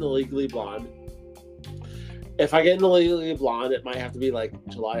I get in the Legally Blonde. if I get into Legally Blonde, it might have to be like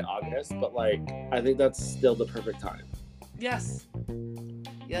July, August, but like I think that's still the perfect time. Yes.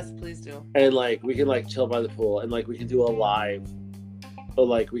 Yes, please do. And like we can like chill by the pool, and like we can do a live, or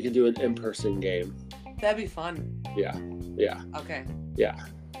like we can do an in-person game. That'd be fun. Yeah. Okay. Yeah.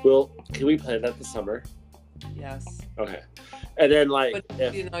 Can we plan that this summer? Yes. Okay. And then like But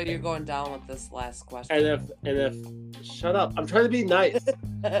if, you know you're going down with this last question. and if shut up. I'm trying to be nice.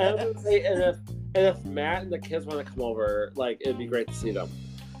 And I was gonna say, and if Matt and the kids want to come over, like it'd be great to see them.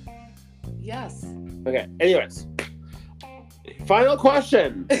 Yes. Okay. Anyways. Final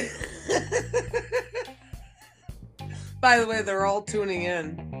question. By the way, they're all tuning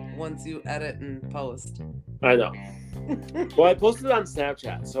in once you edit and post. I know. Well, I posted it on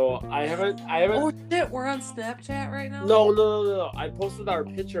Snapchat, so I haven't. Oh shit, we're on Snapchat right now? No. I posted our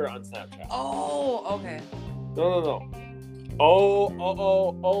picture on Snapchat. Oh, okay. No. Oh.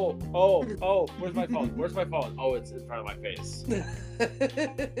 Where's my phone? Oh, it's in front of my face.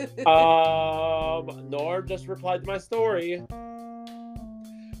 Norm just replied to my story.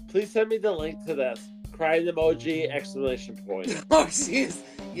 Please send me the link to this. Crying emoji, exclamation point. Oh, jeez.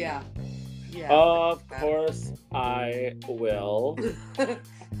 Yeah. Of course I will.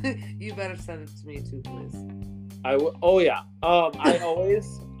 You better send it to me too, please. I will. Oh yeah. I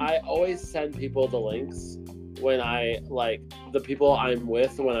always send people the links when I like the people I'm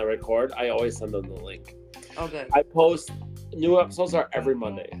with when I record. I always send them the link. Oh, good. I post new episodes are every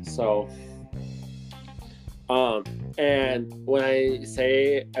Monday. So, and when I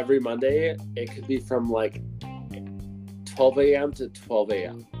say every Monday, it could be from like 12 a.m. to 12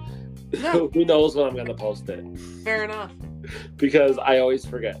 a.m. No. Who knows when I'm gonna post it? Fair enough. Because I always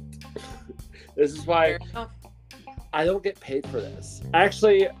forget. This is why Fair enough. I don't get paid for this.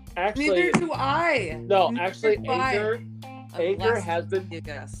 Actually, Neither do I. no. Neither Actually, do I. Anchor has been. You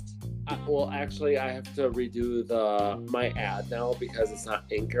guessed. Well, actually, I have to redo my ad now because it's not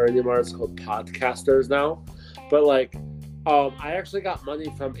Anchor anymore. It's called Podcasters now. But like, I actually got money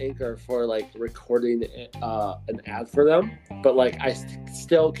from Anchor for like recording an ad for them. But like, I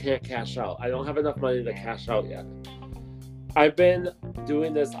still can't cash out. I don't have enough money to cash out yet. I've been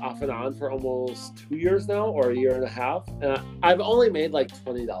doing this off and on for almost 2 years now, or a year and a half, and I've only made like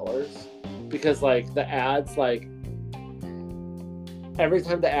 $20 because like the ads, like every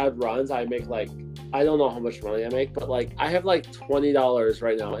time the ad runs, I make like, I don't know how much money I make, but like I have like $20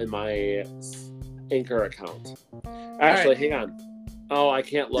 right now in my Anchor account. Actually, hang on. Oh, I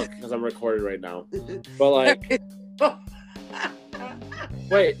can't look because I'm recording right now. But like,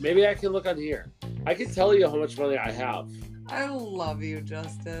 wait, maybe I can look on here. I can tell you how much money I have. I love you,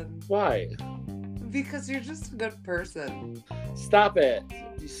 Justin. Why? Because you're just a good person. Stop it.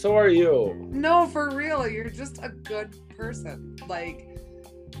 So are you. No, for real. You're just a good person. Like,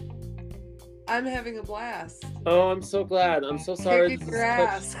 I'm having a blast. Oh, I'm so glad. I'm so sorry. Kicking your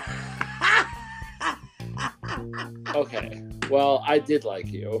ass. Okay. Well, I did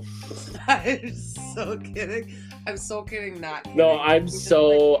like you. I'm so kidding. I'm so kidding. Not kidding. No, I'm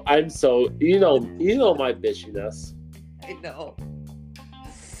so. You know my bitchiness. I know.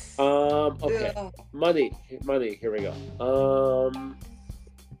 Okay. Ugh. Money. Here we go.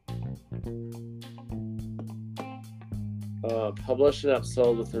 Publish an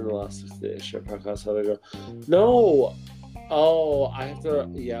episode within the last 60 days. Share podcast. How they go? No. Oh, I have to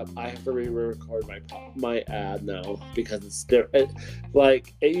re-record my ad now because it's different.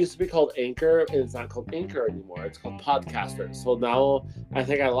 Like it used to be called Anchor, and it's not called Anchor anymore. It's called Podcasters. So now I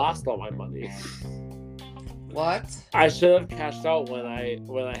think I lost all my money. What? I should have cashed out when I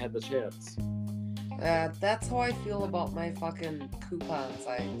had the chance. That's how I feel about my fucking coupons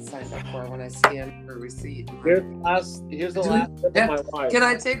I signed up for when I scanned for receipt. Here's the last tip of my wife. Can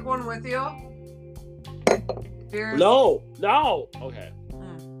I take one with you? Here's... No. Okay.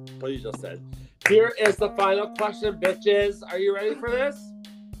 What you just said. Here is the final question, bitches. Are you ready for this?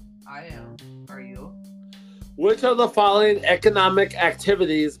 I am. Are you? Which of the following economic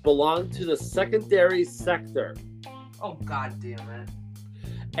activities belong to the secondary sector? Oh, god damn it.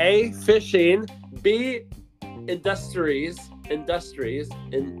 A. Fishing. B. Industries.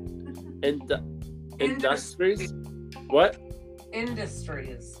 What?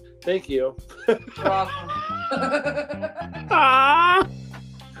 Industries. Thank you. Welcome.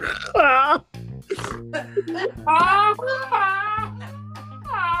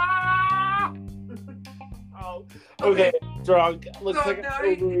 Oh, okay, drunk. Looks So like now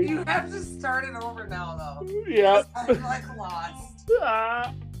a you have to start it over now, though. Yep. I'm like lost.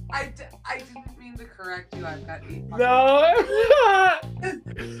 I didn't mean to correct you. I've got 8 No.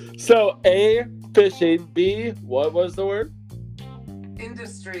 So A, fishing. B, what was the word?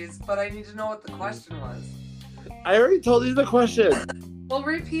 industries, but I need to know what the question was. I already told you the question. Well,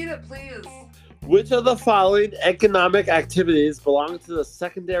 repeat it, please. Which of the following economic activities belong to the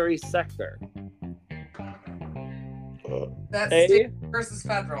secondary sector? That's A. state versus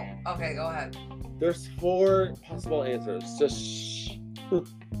federal. Okay, go ahead. There's 4 possible answers. Just shh.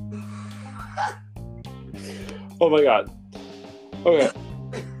 Oh my god. Okay.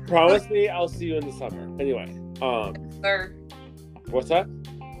 Promise me I'll see you in the summer. Anyway, Sir. what's that?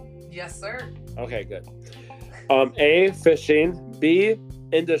 Yes, sir. Okay, good. A, fishing, B,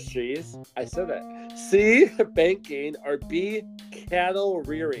 industries. I said it. C, banking, or B, cattle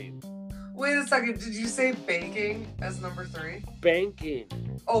rearing. Wait a second. Did you say banking as number 3? Banking.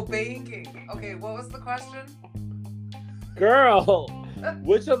 Oh, banking. Okay, what was the question? Girl,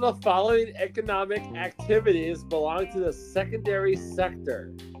 which of the following economic activities belong to the secondary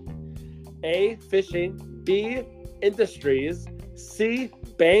sector? A, fishing, B, industries, C,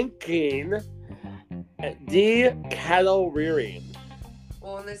 banking, D, cattle rearing.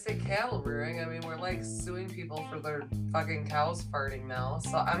 Well, when they say cattle rearing, I mean, we're like suing people for their fucking cows farting now.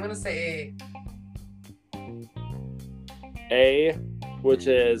 So I'm going to say A, which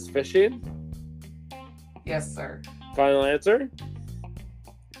is fishing. A. Yes, sir. Final answer?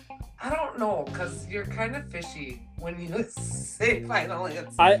 I don't know, because you're kind of fishy when you say final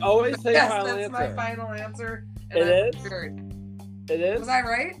answer. I always say yes, final that's answer. my final answer. It is? Scared. It is? Was I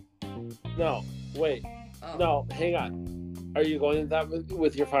right? No, wait. Oh. No, hang on. Are you going with that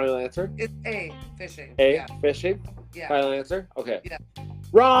with your final answer? It's A, fishing. A, Yeah. fishing? Yeah. Final answer? Okay. Yeah.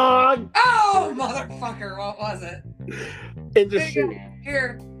 Wrong! Oh, motherfucker, what was it? Industry.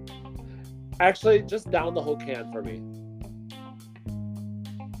 Here. Actually, just down the whole can for me.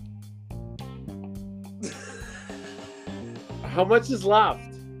 How much is left?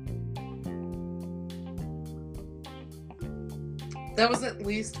 That was at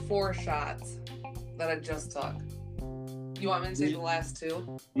least 4 shots that I just took. You want me to take the last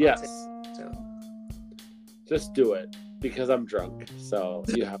 2? Yes. I'll take 2. Just do it. Because I'm drunk. So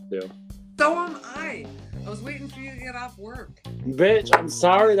you have to. So am I. I was waiting for you to get off work. Bitch, I'm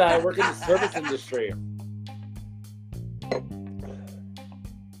sorry that I work in the service industry.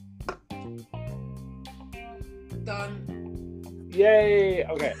 Done. Yay!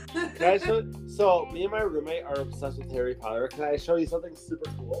 Okay. Can I show, so me and my roommate are obsessed with Harry Potter. Can I show you something super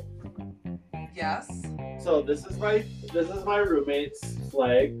cool? Yes. So this is my roommate's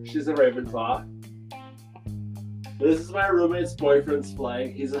flag. She's a Ravenclaw. This is my roommate's boyfriend's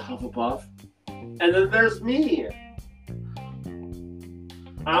flag. He's a Hufflepuff. And then there's me.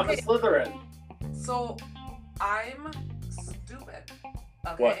 I'm a Slytherin. So I'm stupid.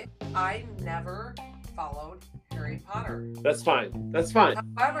 Okay. What? I never followed Harry Potter. That's fine. That's fine.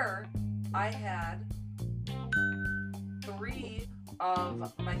 However, I had 3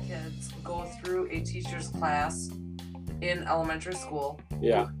 of my kids go through a teacher's class in elementary school.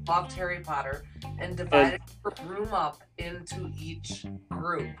 Yeah. Who loved Harry Potter and divided her room up into each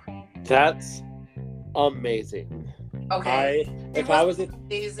group. That's amazing. Okay. If I was a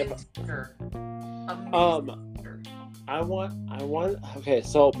amazing teacher. Amazing teacher. I want okay,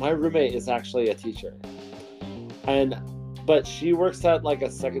 so my roommate is actually a teacher. But she works at like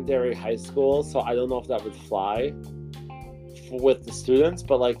a secondary high school, so I don't know if that would fly with the students,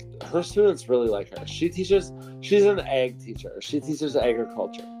 but like her students really like her. She's an ag teacher. She teaches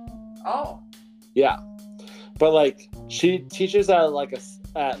agriculture. Oh. Yeah. But like she teaches at like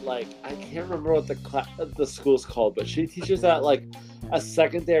I can't remember what the school's called, but she teaches at like a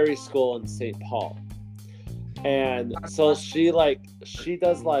secondary school in St. Paul. And so she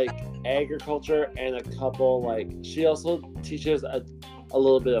does like agriculture and a couple she also teaches a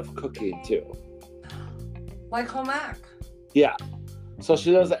little bit of cooking too. Like home ec. Yeah. So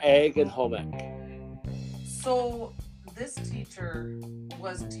she does ag and home ec. So this teacher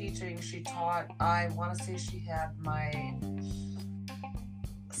was teaching, she taught, I want to say she had my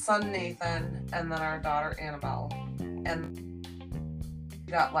son Nathan and then our daughter Annabelle. And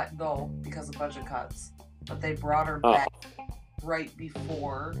she got let go because of budget cuts. But they brought her back right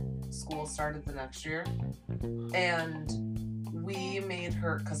before school started the next year. And we made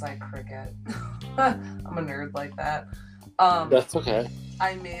her, because I cricket. I'm a nerd like that. That's okay.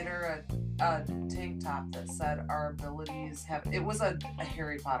 I made her a tank top that said our abilities have, it was a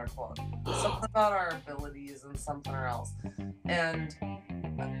Harry Potter quote. Something about our abilities and something or else. And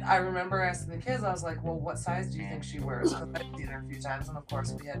I remember asking the kids, I was like, well, what size do you think she wears? Because I've seen her a few times, and of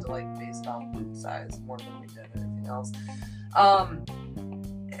course we had to base it off boot size more than we did anything else.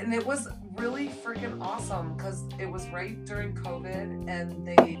 And it was really freaking awesome because it was right during COVID, and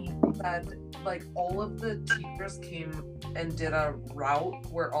they said all of the teachers came and did a route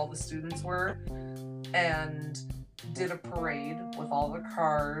where all the students were, and did a parade with all the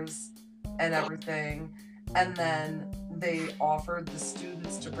cars and everything. And then they offered the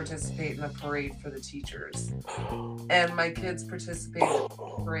students to participate in a parade for the teachers. And my kids participated in the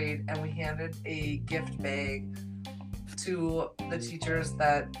parade, and we handed a gift bag to the teachers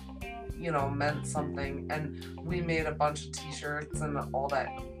that, you know, meant something. And we made a bunch of t-shirts and all that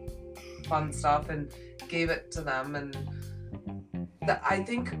fun stuff and gave it to them. And I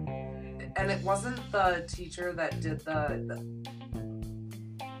think, and it wasn't the teacher that did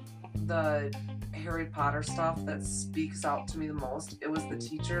the Harry Potter stuff that speaks out to me the most. It was the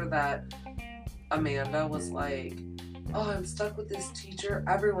teacher that Amanda was like, oh, I'm stuck with this teacher.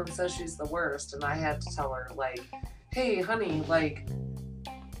 Everyone says she's the worst. And I had to tell her, like, hey, honey, like,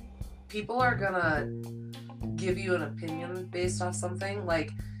 people are gonna give you an opinion based off something.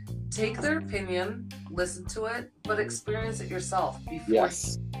 Like, take their opinion, listen to it, but experience it yourself before you make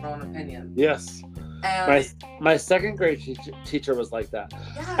your own opinion. Yes. And my second grade teacher was like that.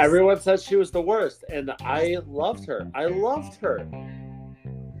 yes. Everyone said she was the worst, and I loved her.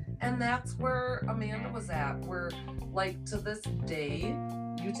 And that's where Amanda was at, where, like, to this day,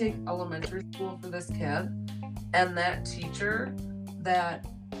 you take elementary school for this kid, and that teacher that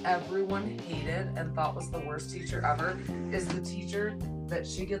everyone hated and thought was the worst teacher ever is the teacher that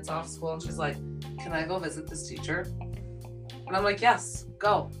she gets off school and she's like, can I go visit this teacher? And I'm like, yes,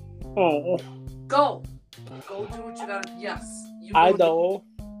 go. Oh. Go do what you gotta. Yes, you I know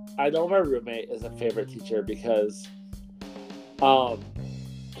my roommate is a favorite teacher because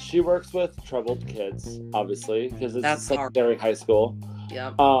she works with troubled kids, obviously, because it's That's secondary high school.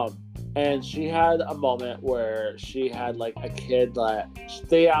 Yeah. And she had a moment where she had like a kid that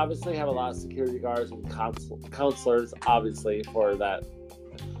they obviously have a lot of security guards and counselors, obviously, for that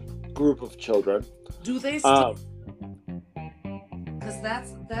group of children. Do they still? Because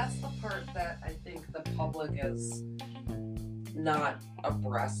that's the part that I think the public is not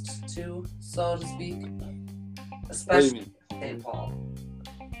abreast to, so to speak. Especially St. Paul.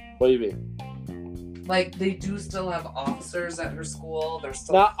 What do you mean? Like, they do still have officers at her school. They're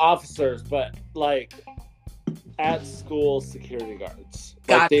still not officers, but like at school security guards.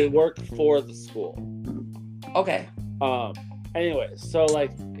 Gotcha. Like they work for the school. Okay. Anyway, so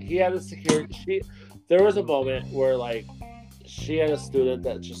like he had a security. There was a moment where like she had a student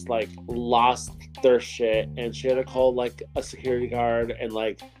that just like lost their shit, and she had to call like a security guard and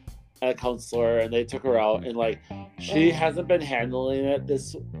like a counselor, and they took her out, and like she hasn't been handling it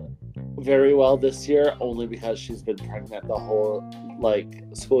this very well this year, only because she's been pregnant the whole like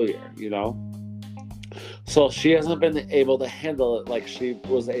school year, you know. So she hasn't been able to handle it like she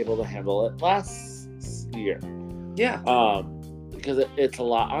was able to handle it last year. Yeah. Because it's a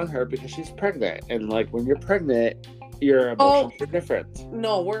lot on her because she's pregnant, and like when you're pregnant, your emotions are different.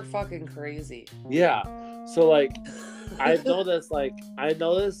 No, we're fucking crazy. Yeah. So like I noticed like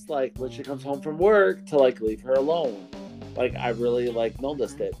when she comes home from work to like leave her alone. Like I really like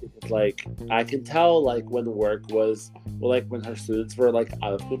noticed it because like I can tell like when the work was like when her students were like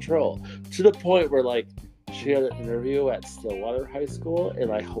out of control, to the point where like she had an interview at Stillwater High School, and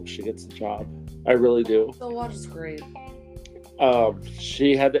I hope she gets the job. I really do. Stillwater's great.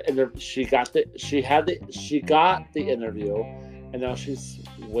 She got the interview, and now she's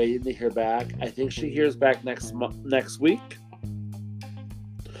waiting to hear back. I think she hears back next week.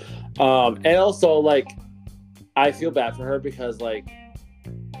 And also like I feel bad for her because like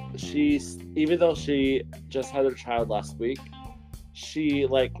even though she just had her child last week, she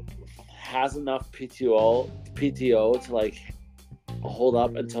like has enough PTO to like hold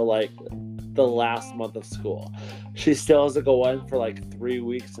up until like the last month of school. She still has to go in for like 3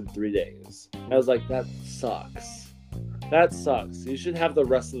 weeks and 3 days. I was like, that sucks. You should have the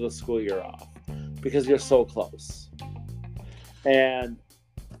rest of the school year off because you're so close. But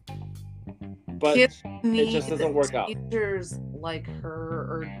Kids it just doesn't work out. Teachers like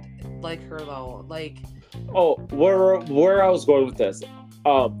her though. Like, where I was going with this,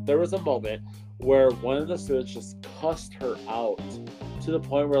 there was a moment where one of the students just cussed her out to the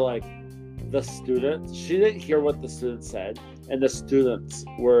point where like she didn't hear what the student said, and the students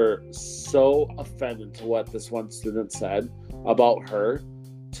were so offended to what this one student said about her,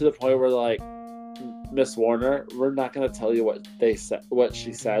 to the point where like, Miss Warner, we're not going to tell you what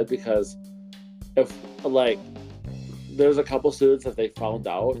she said, because if like there's a couple students that they found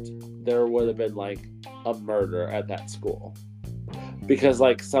out, there would have been like a murder at that school, because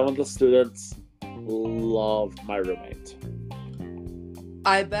like some of the students love my roommate.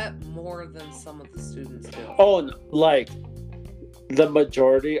 I bet more than some of the students do. Oh, like the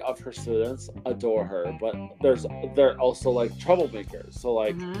majority of her students adore her, but they're also like troublemakers. So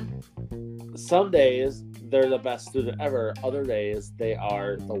like, some days they're the best student ever. Other days they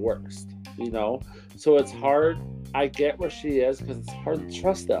are the worst, So it's hard. I get where she is because it's hard to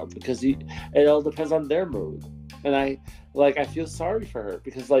trust them because it all depends on their mood. And I feel sorry for her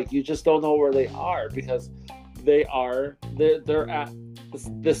because you just don't know where they are because they're at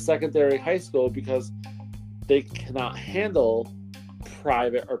this secondary high school because they cannot handle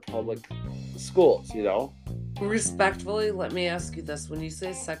private or public schools, Respectfully, let me ask you this. When you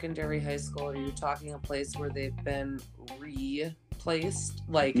say secondary high school, are you talking a place where they've been replaced?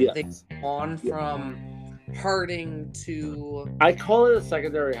 Yes. They've gone from Harding to... I call it a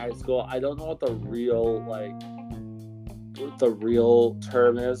secondary high school. I don't know what the real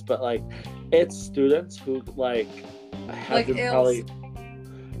term is, but it's students who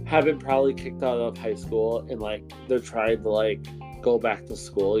have been probably kicked out of high school and they're trying to go back to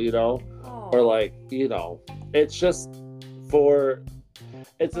school, or it's just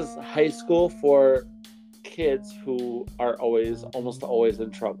it's this high school for kids who are almost always in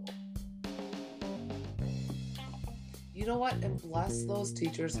trouble. You know what? And bless those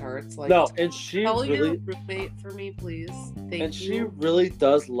teachers' hearts. No, and she tell really, your roommate for me, please. Thank you. She really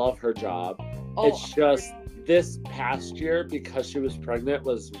does love her job. Oh, it's just this past year because she was pregnant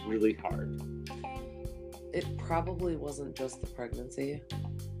was really hard. It probably wasn't just the pregnancy.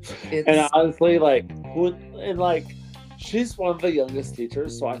 And honestly, she's one of the youngest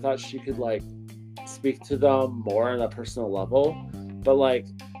teachers, so I thought she could speak to them more on a personal level. But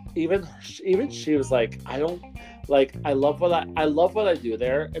even she was I don't I love what I do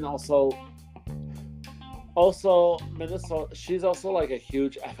there, and also Minnesota. She's also a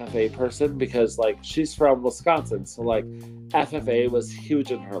huge FFA person because she's from Wisconsin, so FFA was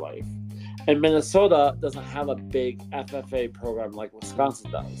huge in her life. And Minnesota doesn't have a big FFA program like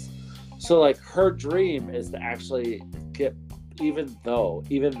Wisconsin does. So her dream is to actually get, even though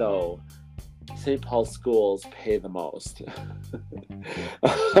St. Paul schools pay the most.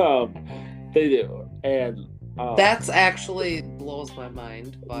 They do. And that's actually blows my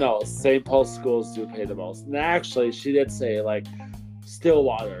mind. But... No, St. Paul schools do pay the most. And actually, she did say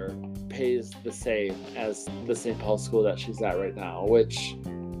Stillwater pays the same as the St. Paul school that she's at right now, which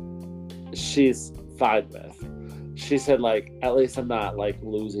she's fine with. She said at least I'm not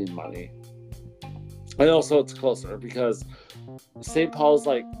losing money. And also it's closer because St. Paul's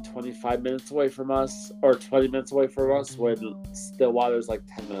 25 minutes away from us or 20 minutes away from us when Stillwater's 10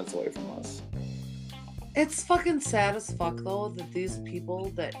 minutes away from us. It's fucking sad as fuck though that these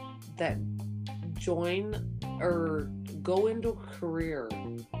people that join or go into a career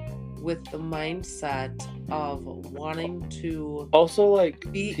with the mindset of wanting to also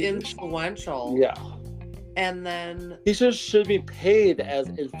be influential. Yeah. And then teachers should be paid as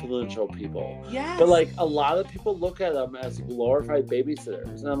influential people. Yes. But a lot of people look at them as glorified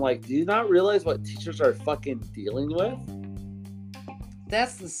babysitters. And I'm do you not realize what teachers are fucking dealing with?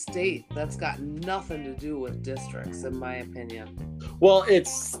 That's the state. That's got nothing to do with districts, in my opinion. Well,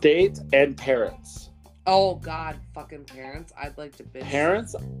 it's state and parents. Oh God, fucking parents! I'd like to bitch.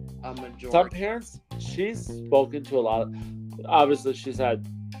 Parents, a majority. Some parents. She's spoken to a lot of. Obviously, she's had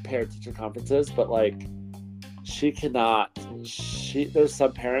parent-teacher conferences, but she cannot. There's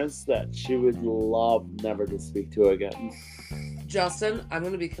some parents that she would love never to speak to again. Justin, I'm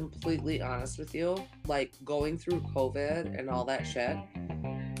gonna be completely honest with you. Going through COVID and all that shit,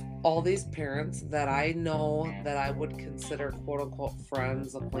 all these parents that I know that I would consider quote unquote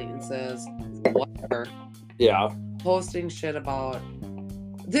friends, acquaintances, whatever. Yeah. Posting shit about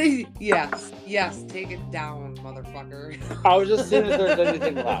yes, take it down, motherfucker. I was just seeing if there's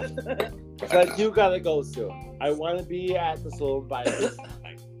anything left. Because I do gotta go soon. I want to be at the saloon by this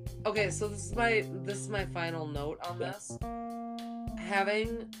time. Okay, so this is my final note on this.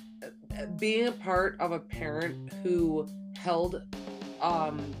 Being a part of a parent who held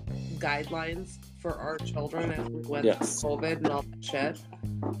guidelines for our children as we went through COVID and all that shit.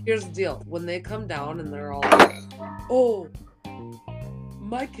 Here's the deal. When they come down and they're all oh,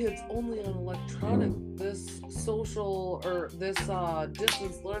 my kid's only on electronic. This social or this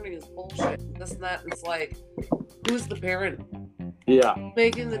distance learning is bullshit. This and that. It's who's the parent? Yeah.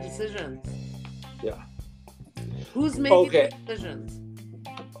 Making the decisions. Yeah. Who's making the decisions?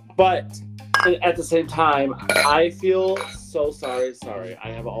 But at the same time, I feel so sorry. Sorry, I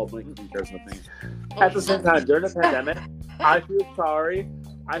have all my teachers with me. At the same time, during the pandemic, I feel sorry.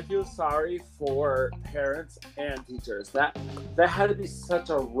 I feel sorry for parents and teachers. That had to be such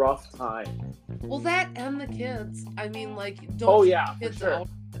a rough time. Well, that and the kids. I mean, don't. Oh yeah, kids for sure. Out.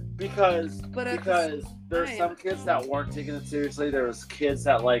 Because there's some kids that weren't taking it seriously. There was kids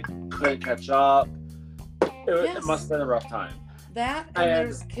that couldn't catch up. It must have been a rough time. That and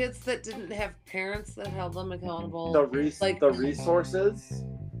there's kids that didn't have parents that held them accountable. The resources.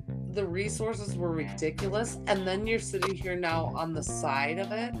 The resources were ridiculous, and then you're sitting here now on the side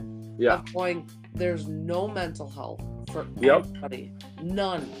of it, of going, there's no mental health for anybody,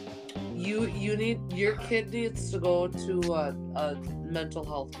 none. Your kid needs to go to a mental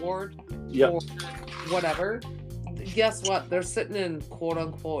health ward or whatever. Guess what? They're sitting in quote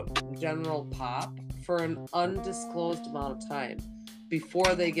unquote general pop for an undisclosed amount of time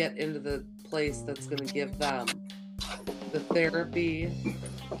before they get into the place that's going to give them the therapy,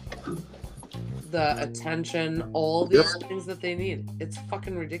 the attention, all these things that they need. It's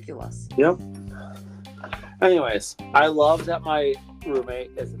fucking ridiculous. Yep. Anyways, I love that my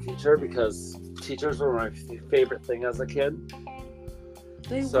roommate is a teacher because teachers were my favorite thing as a kid.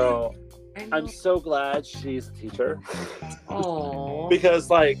 I'm so glad she's a teacher. Oh. Because,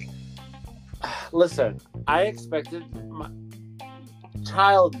 like, listen, I expected my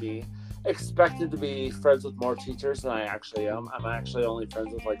child me expected to be friends with more teachers than I actually am. I'm actually only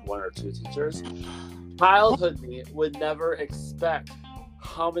friends with like 1 or 2 teachers. Childhood me would never expect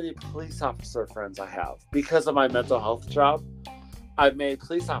how many police officer friends I have. Because of my mental health job, I've made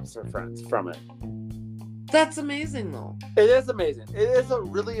police officer friends from it. That's amazing, though. It is amazing. It is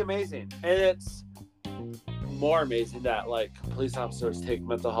really amazing. And it's more amazing that, like, police officers take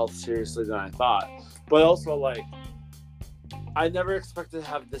mental health seriously than I thought. But also, like, I never expected to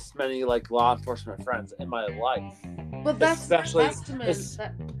have this many, like, law enforcement friends in my life. But that's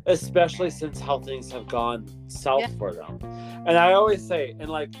especially since how things have gone south for them. And I always say, and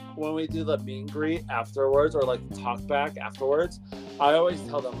like when we do the meet and greet afterwards, or like the talk back afterwards, I always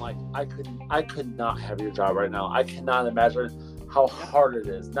tell them, like, I could not have your job right now. I cannot imagine how hard it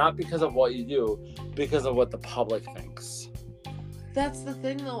is. Not because of what you do, because of what the public thinks. That's the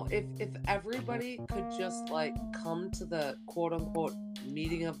thing, though. If everybody could just, like, come to the quote-unquote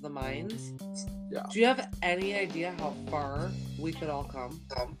meeting of the minds, do you have any idea how far we could all come?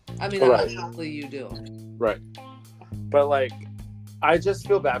 I mean, obviously you do. Right. But, like, I just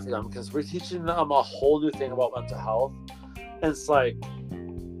feel bad for them because we're teaching them a whole new thing about mental health. And it's like,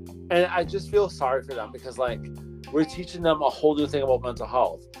 and I just feel sorry for them because, like, we're teaching them a whole new thing about mental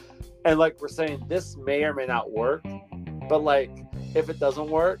health. And, like, we're saying this may or may not work, but, like, if it doesn't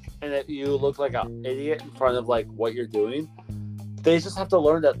work and if you look like an idiot in front of, like, what you're doing, they just have to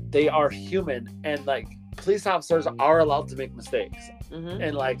learn that they are human and, like, police officers are allowed to make mistakes. Mm-hmm.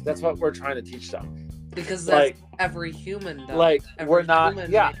 And, like, that's what we're trying to teach them. Because that's like, every human does. Like, we're not,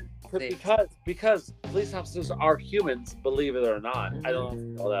 because police officers are humans, believe it or not. Mm-hmm. I don't know if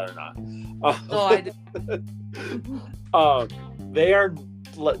you know that or not. No, I didn't. They are,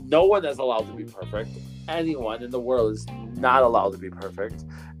 no one is allowed to be perfect. Anyone in the world is not allowed to be perfect.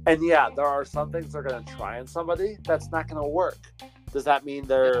 And yeah, there are some things they're going to try on somebody that's not going to work. Does that mean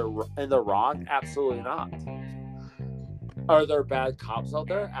they're in the wrong? Absolutely not. Are there bad cops out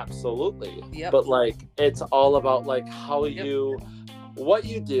there? Absolutely. Yep. But, like, it's all about, like, how you, what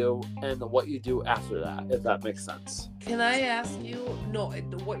you do and what you do after that, if that makes sense. Can I ask you, no,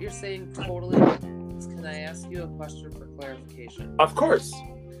 what you're saying totally makes sense. Can I ask you a question for clarification? Of course.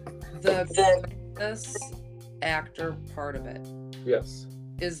 This actor part of it. Yes.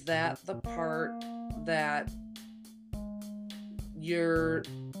 Is that the part that you're,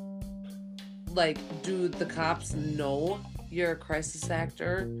 like, do the cops know you're a crisis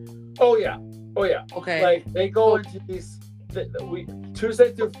actor? Oh yeah. Okay. Like, they go into these,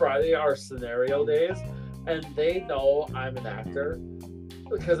 Tuesday through Friday are scenario days, and they know I'm an actor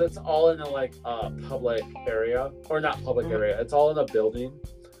because it's all in a, like, public area, or not public area. It's all in a building.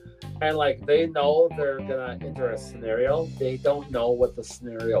 And, like, they know they're going to enter a scenario. They don't know what the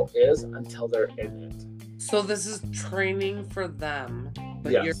scenario is until they're in it. So this is training for them,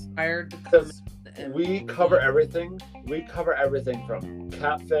 but yes. You're hired to come in. We cover everything. We cover everything from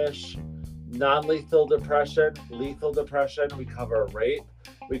catfish, non-lethal depression, lethal depression. We cover rape.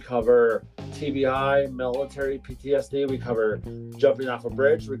 We cover TBI, military PTSD. We cover jumping off a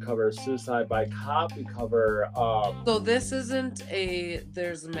bridge. We cover suicide by cop. We cover... So this isn't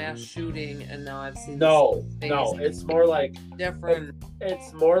there's a mass shooting and now I've seen... No. It's more like... Different...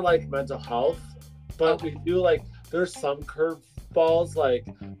 It's more like mental health. But we do, like... There's some curveballs. Like,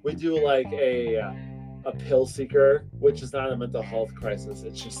 we do, like, a pill seeker, which is not a mental health crisis.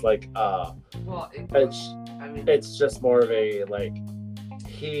 It's just, like... it's just more of a, like...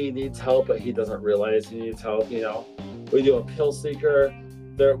 He needs help, but he doesn't realize he needs help, you know. We do a pill seeker.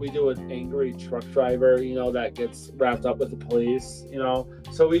 We do an angry truck driver, you know, that gets wrapped up with the police, you know.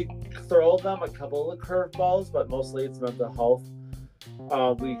 So we throw them a couple of curveballs, but mostly it's mental health.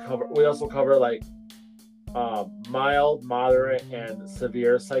 We also cover, like, mild, moderate, and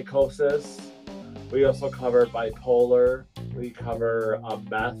severe psychosis. We also cover bipolar. We cover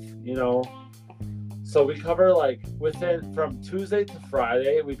meth, So we cover from Tuesday to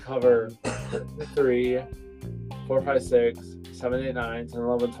Friday, we cover 3, 4, 5, 6, 7, 8, 9, 10,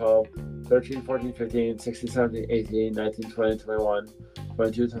 11, 12, 13, 14, 15, 16, 17, 18, 19, 20, 21,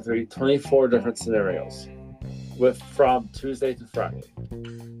 22, 23, 24 different scenarios from Tuesday to Friday.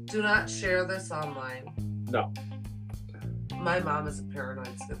 Do not share this online. No. My mom is a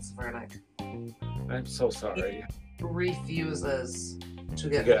paranoid schizophrenic. I'm so sorry. He refuses to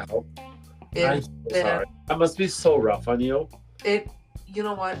get help. I'm so sorry. That must be so rough on you. You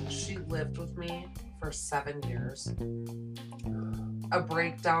know what? She lived with me for 7 years. A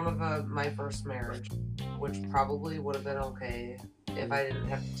breakdown of my first marriage, which probably would have been okay if I didn't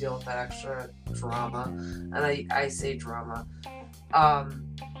have to deal with that extra drama. And I say drama.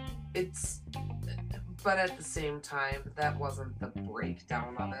 But at the same time, that wasn't the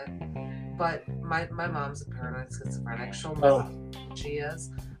breakdown of it. But my mom's a paranoid schizophrenic. She'll know who she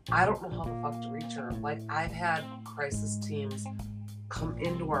is. I don't know how the fuck to reach her. Like, I've had crisis teams come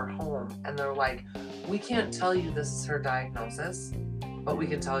into our home and they're like, we can't tell you this is her diagnosis, but we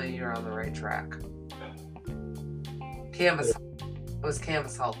can tell you you're on the right track. It was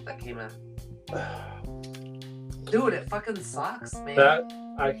Canvas Health that came in. Dude, it fucking sucks, man.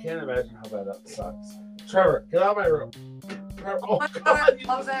 I can't imagine how bad that sucks. Trevor, get out of my room. Trevor, oh my God, I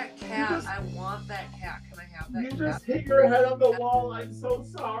love that cat. I want that cat. Can I have that cat? You just hit your head on the wall. I'm so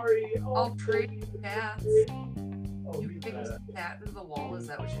sorry. I'll trade cats. You kicked a cat into the wall? Is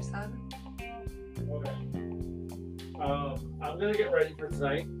that what you said? Okay. I'm going to get ready for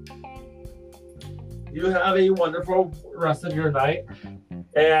tonight. You have a wonderful rest of your night.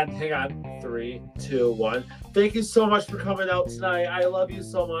 And hang on. 3, 2, 1. Thank you so much for coming out tonight. I love you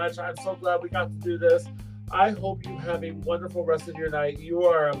so much. I'm so glad we got to do this. I hope you have a wonderful rest of your night. You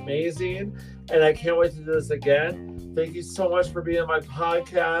are amazing. And I can't wait to do this again. Thank you so much for being on my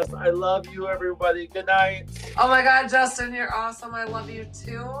podcast. I love you, everybody. Good night. Oh my God, Justin, you're awesome. I love you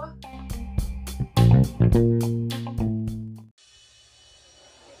too.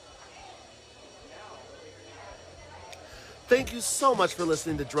 Thank you so much for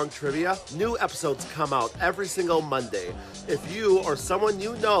listening to Drunk Trivia. New episodes come out every single Monday. If you or someone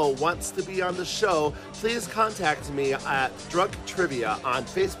you know wants to be on the show, please contact me at Drunk Trivia on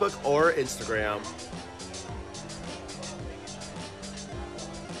Facebook or Instagram.